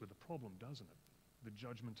leaves us with a problem, doesn't it? The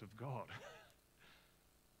judgment of God.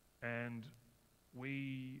 And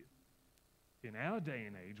we, in our day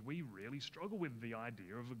and age, we really struggle with the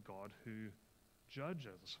idea of a God who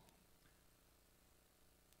judges.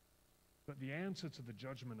 But the answer to the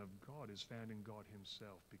judgment of God is found in God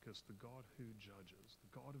himself, because the God who judges,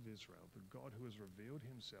 the God of Israel, the God who has revealed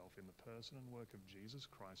himself in the person and work of Jesus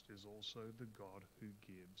Christ, is also the God who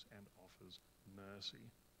gives and offers mercy.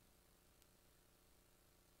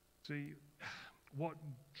 See, what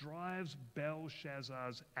drives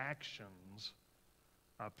Belshazzar's actions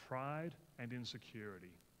are pride and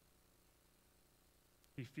insecurity.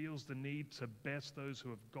 He feels the need to best those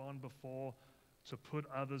who have gone before, to put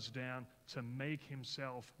others down, to make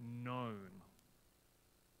himself known.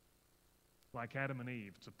 Like Adam and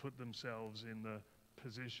Eve, to put themselves in the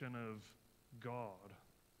position of God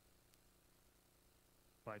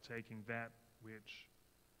by taking that which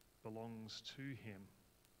belongs to him.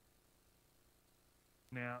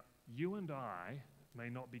 Now, you and I may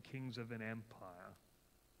not be kings of an empire,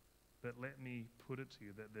 but let me put it to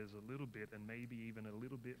you that there's a little bit, and maybe even a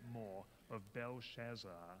little bit more, of Belshazzar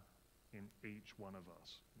in each one of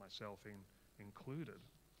us, myself included.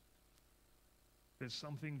 There's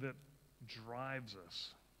something that drives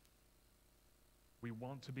us. We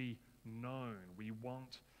want to be known. We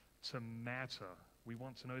want to matter. We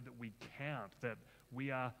want to know that we count, that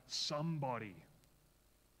we are somebody.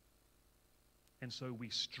 And so we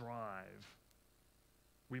strive.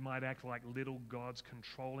 We might act like little gods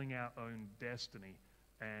controlling our own destiny.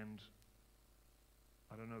 And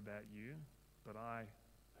I don't know about you, but I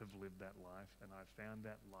have lived that life, and I found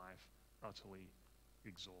that life utterly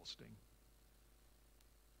exhausting.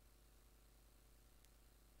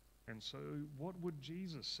 And so what would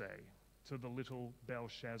Jesus say to the little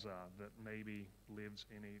Belshazzar that maybe lives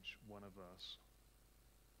in each one of us?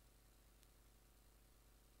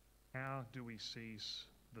 How do we cease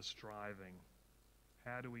the striving?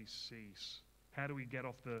 How do we cease? How do we get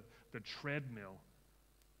off the treadmill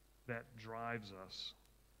that drives us?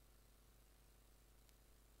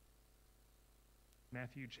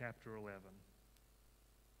 Matthew chapter 11,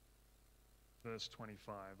 verse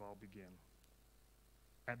 25, I'll begin.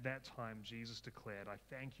 At that time, Jesus declared, I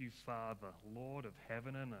thank you, Father, Lord of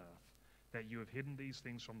heaven and earth, that you have hidden these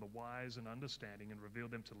things from the wise and understanding and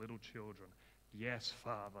revealed them to little children. Yes,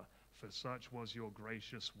 Father, for such was your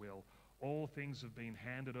gracious will. All things have been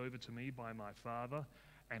handed over to me by my Father,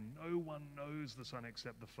 and no one knows the Son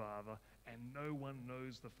except the Father, and no one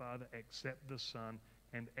knows the Father except the Son,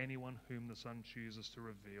 and anyone whom the Son chooses to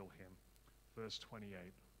reveal him. Verse 28.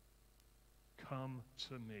 Come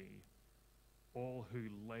to me, all who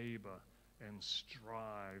labor and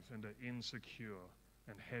strive and are insecure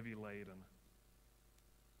and heavy laden.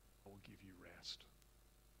 I will give you rest.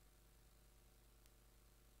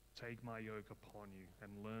 Take my yoke upon you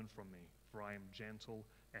and learn from me, for I am gentle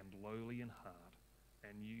and lowly in heart,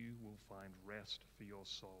 and you will find rest for your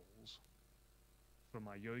souls. For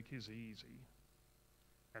my yoke is easy,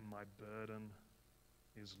 and my burden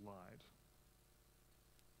is light.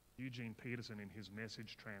 Eugene Peterson, in his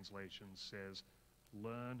Message translation, says,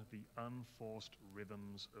 learn the unforced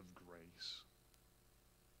rhythms of grace.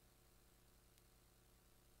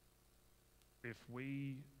 If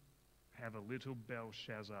we have a little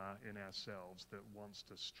Belshazzar in ourselves that wants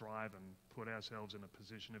to strive and put ourselves in a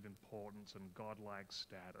position of importance and godlike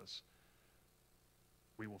status,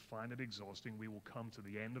 we will find it exhausting. We will come to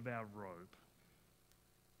the end of our rope,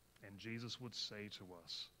 and Jesus would say to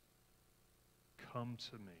us, come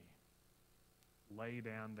to me, lay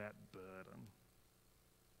down that burden,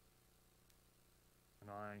 and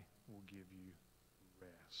I will give you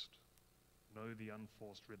rest. Know the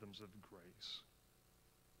unforced rhythms of grace.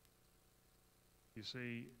 You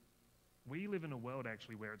see, we live in a world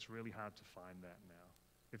actually where it's really hard to find that now.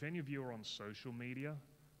 If any of you are on social media,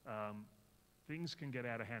 things can get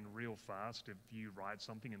out of hand real fast if you write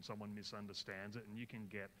something and someone misunderstands it, and you can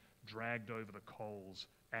get dragged over the coals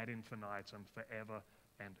ad infinitum forever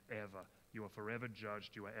and ever. You are forever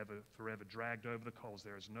judged. You are forever dragged over the coals.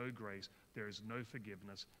 There is no grace. There is no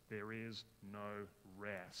forgiveness. There is no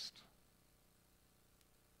rest.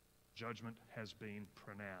 Judgment has been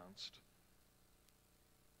pronounced.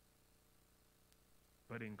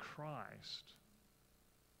 But in Christ,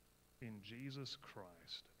 in Jesus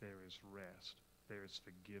Christ, there is rest. There is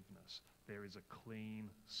forgiveness. There is a clean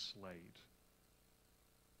slate.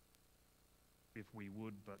 If we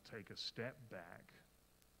would but take a step back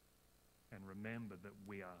and remember that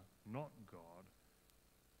we are not God,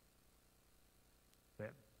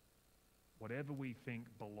 that whatever we think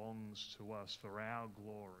belongs to us for our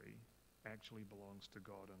glory actually belongs to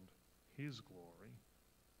God and His glory,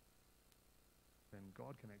 then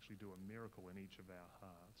God can actually do a miracle in each of our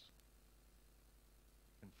hearts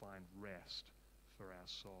and find rest for our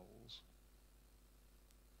souls.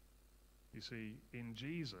 You see, in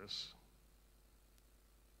Jesus,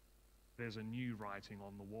 there's a new writing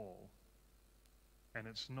on the wall. And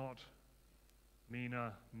it's not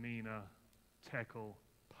Mina, Tekel,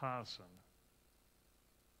 Parson.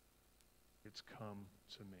 It's come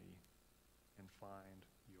to me and find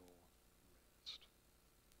your rest.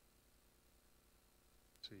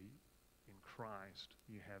 See, in Christ,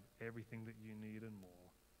 you have everything that you need and more.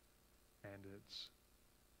 And it's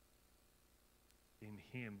in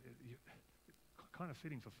Him. Kind of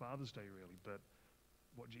fitting for Father's Day, really, but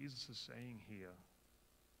what Jesus is saying here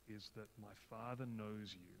is that my Father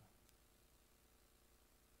knows you,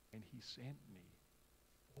 and He sent me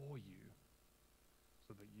for you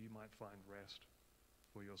so that you might find rest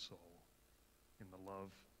for your soul in the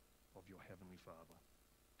love of your Heavenly Father.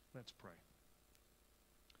 Let's pray.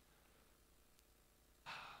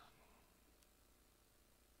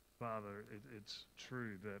 Father, it's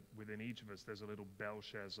true that within each of us there's a little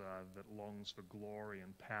Belshazzar that longs for glory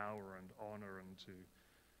and power and honor and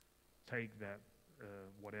to take that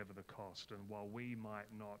whatever the cost. And while we might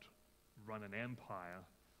not run an empire,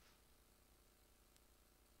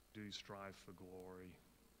 do strive for glory.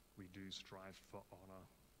 We do strive for honor.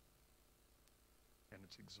 And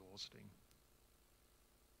it's exhausting.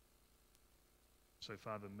 So,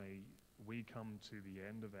 Father, may we come to the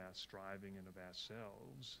end of our striving and of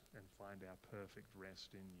ourselves and find our perfect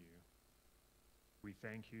rest in you. We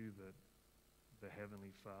thank you that the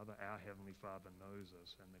Heavenly Father, our Heavenly Father, knows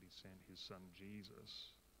us and that he sent his Son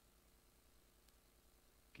Jesus.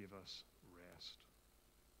 Give us rest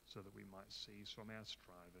so that we might cease from our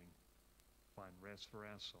striving, find rest for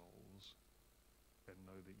our souls, and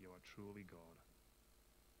know that you are truly God.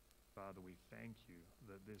 Father, we thank you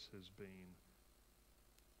that this has been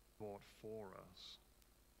bought for us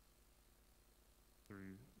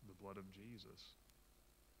through the blood of Jesus,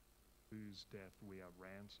 whose death we are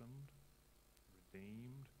ransomed,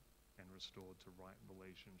 redeemed, and restored to right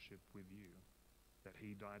relationship with you, that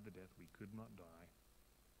he died the death we could not die,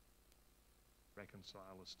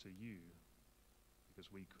 reconcile us to you because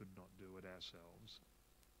we could not do it ourselves.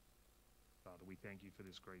 Father, we thank you for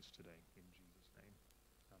this grace today. In Jesus' name,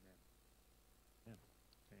 amen. Amen.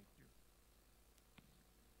 Thank you.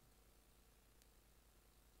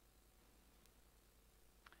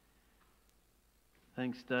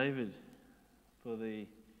 Thanks, David, for the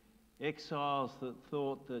exiles that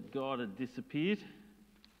thought that God had disappeared.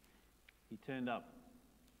 He turned up.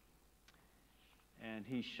 And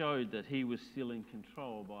he showed that he was still in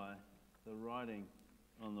control by the writing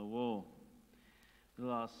on the wall. The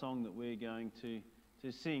last song that we're going to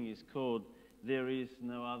sing is called There Is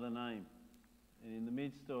No Other Name. And in the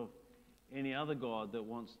midst of any other God that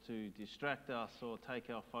wants to distract us or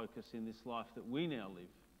take our focus in this life that we now live,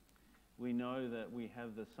 we know that we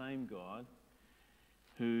have the same God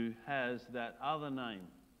who has that other name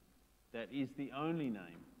that is the only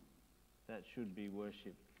name that should be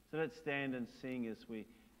worshipped. So let's stand and sing as we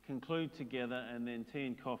conclude together, and then tea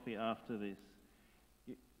and coffee after this.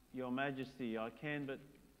 Your Majesty, I can, but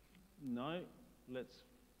no, let's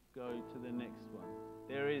go to the next one.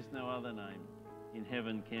 There is no other name in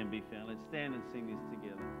heaven can be found. Let's stand and sing this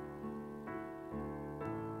together.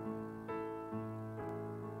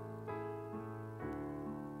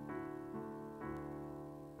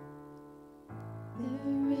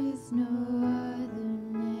 There is no other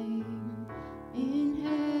name in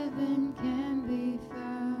heaven can be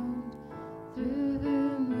found, through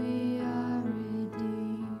whom we are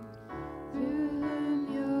redeemed, through whom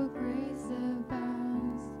your grace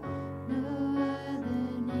abounds. No other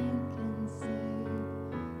name can save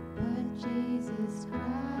but Jesus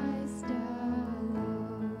Christ our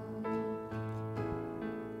Lord.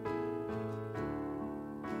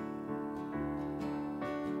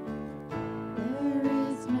 There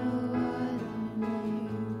is no other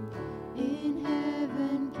name in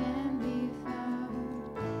heaven can be found,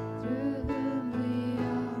 through whom we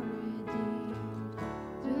are redeemed,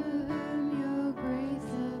 through whom your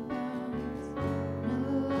grace abounds. No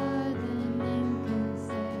other name can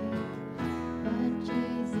save but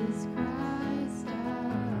Jesus Christ our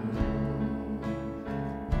Lord.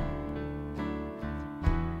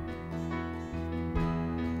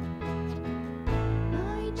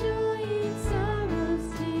 My joy in sorrow's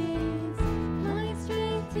tears, my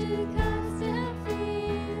strength to constant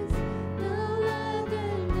fears. No other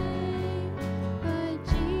name but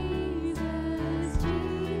Jesus,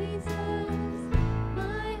 Jesus.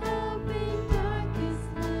 My hope in darkest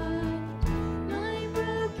night, my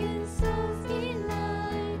broken soul's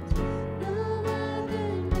delight. No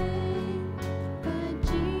other name but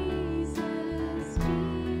Jesus,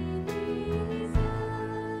 Jesus.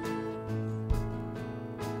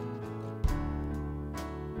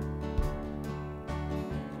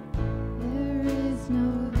 There is no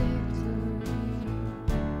victory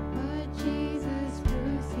but Jesus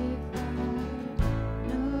crucified,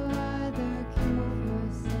 no other cure for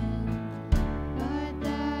sin but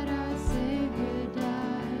that our Savior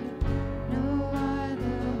died, no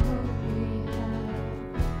other hope we have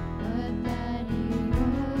but that He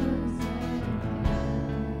rose again.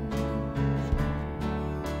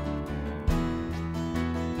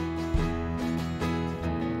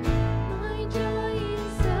 My joy in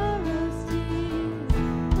sorrow's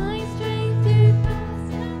tears,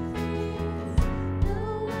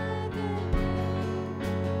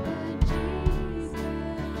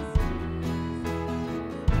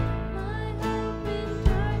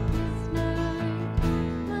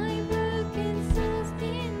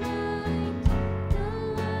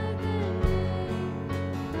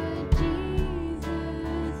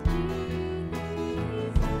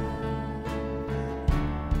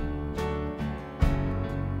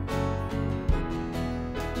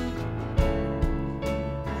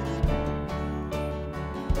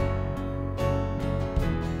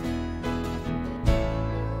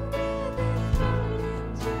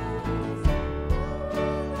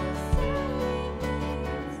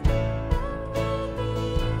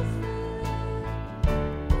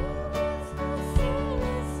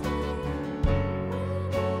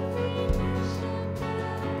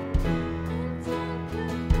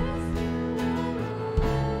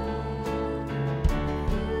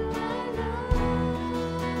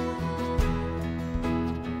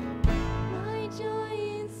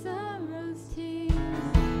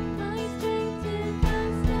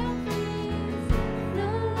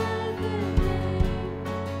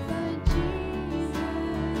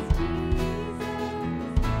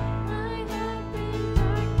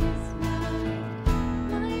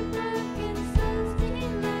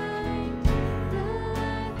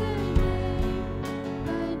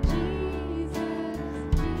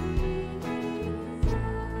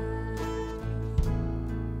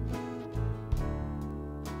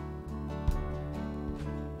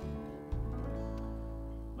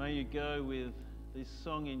 go with this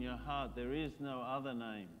song in your heart, there is no other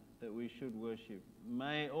name that we should worship.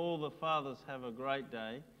 May all the fathers have a great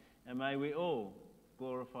day, and may we all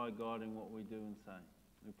glorify God in what we do and say.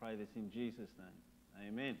 We pray this in Jesus' name.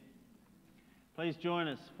 Amen. Please join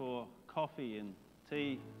us for coffee and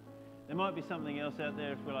tea. There might be something else out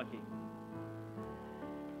there if we're lucky.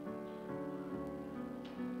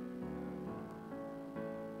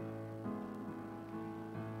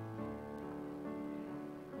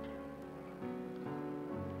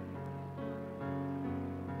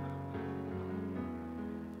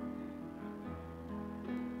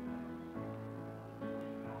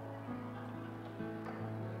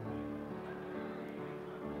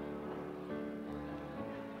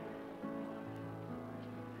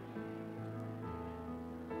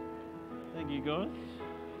 Thank you, guys.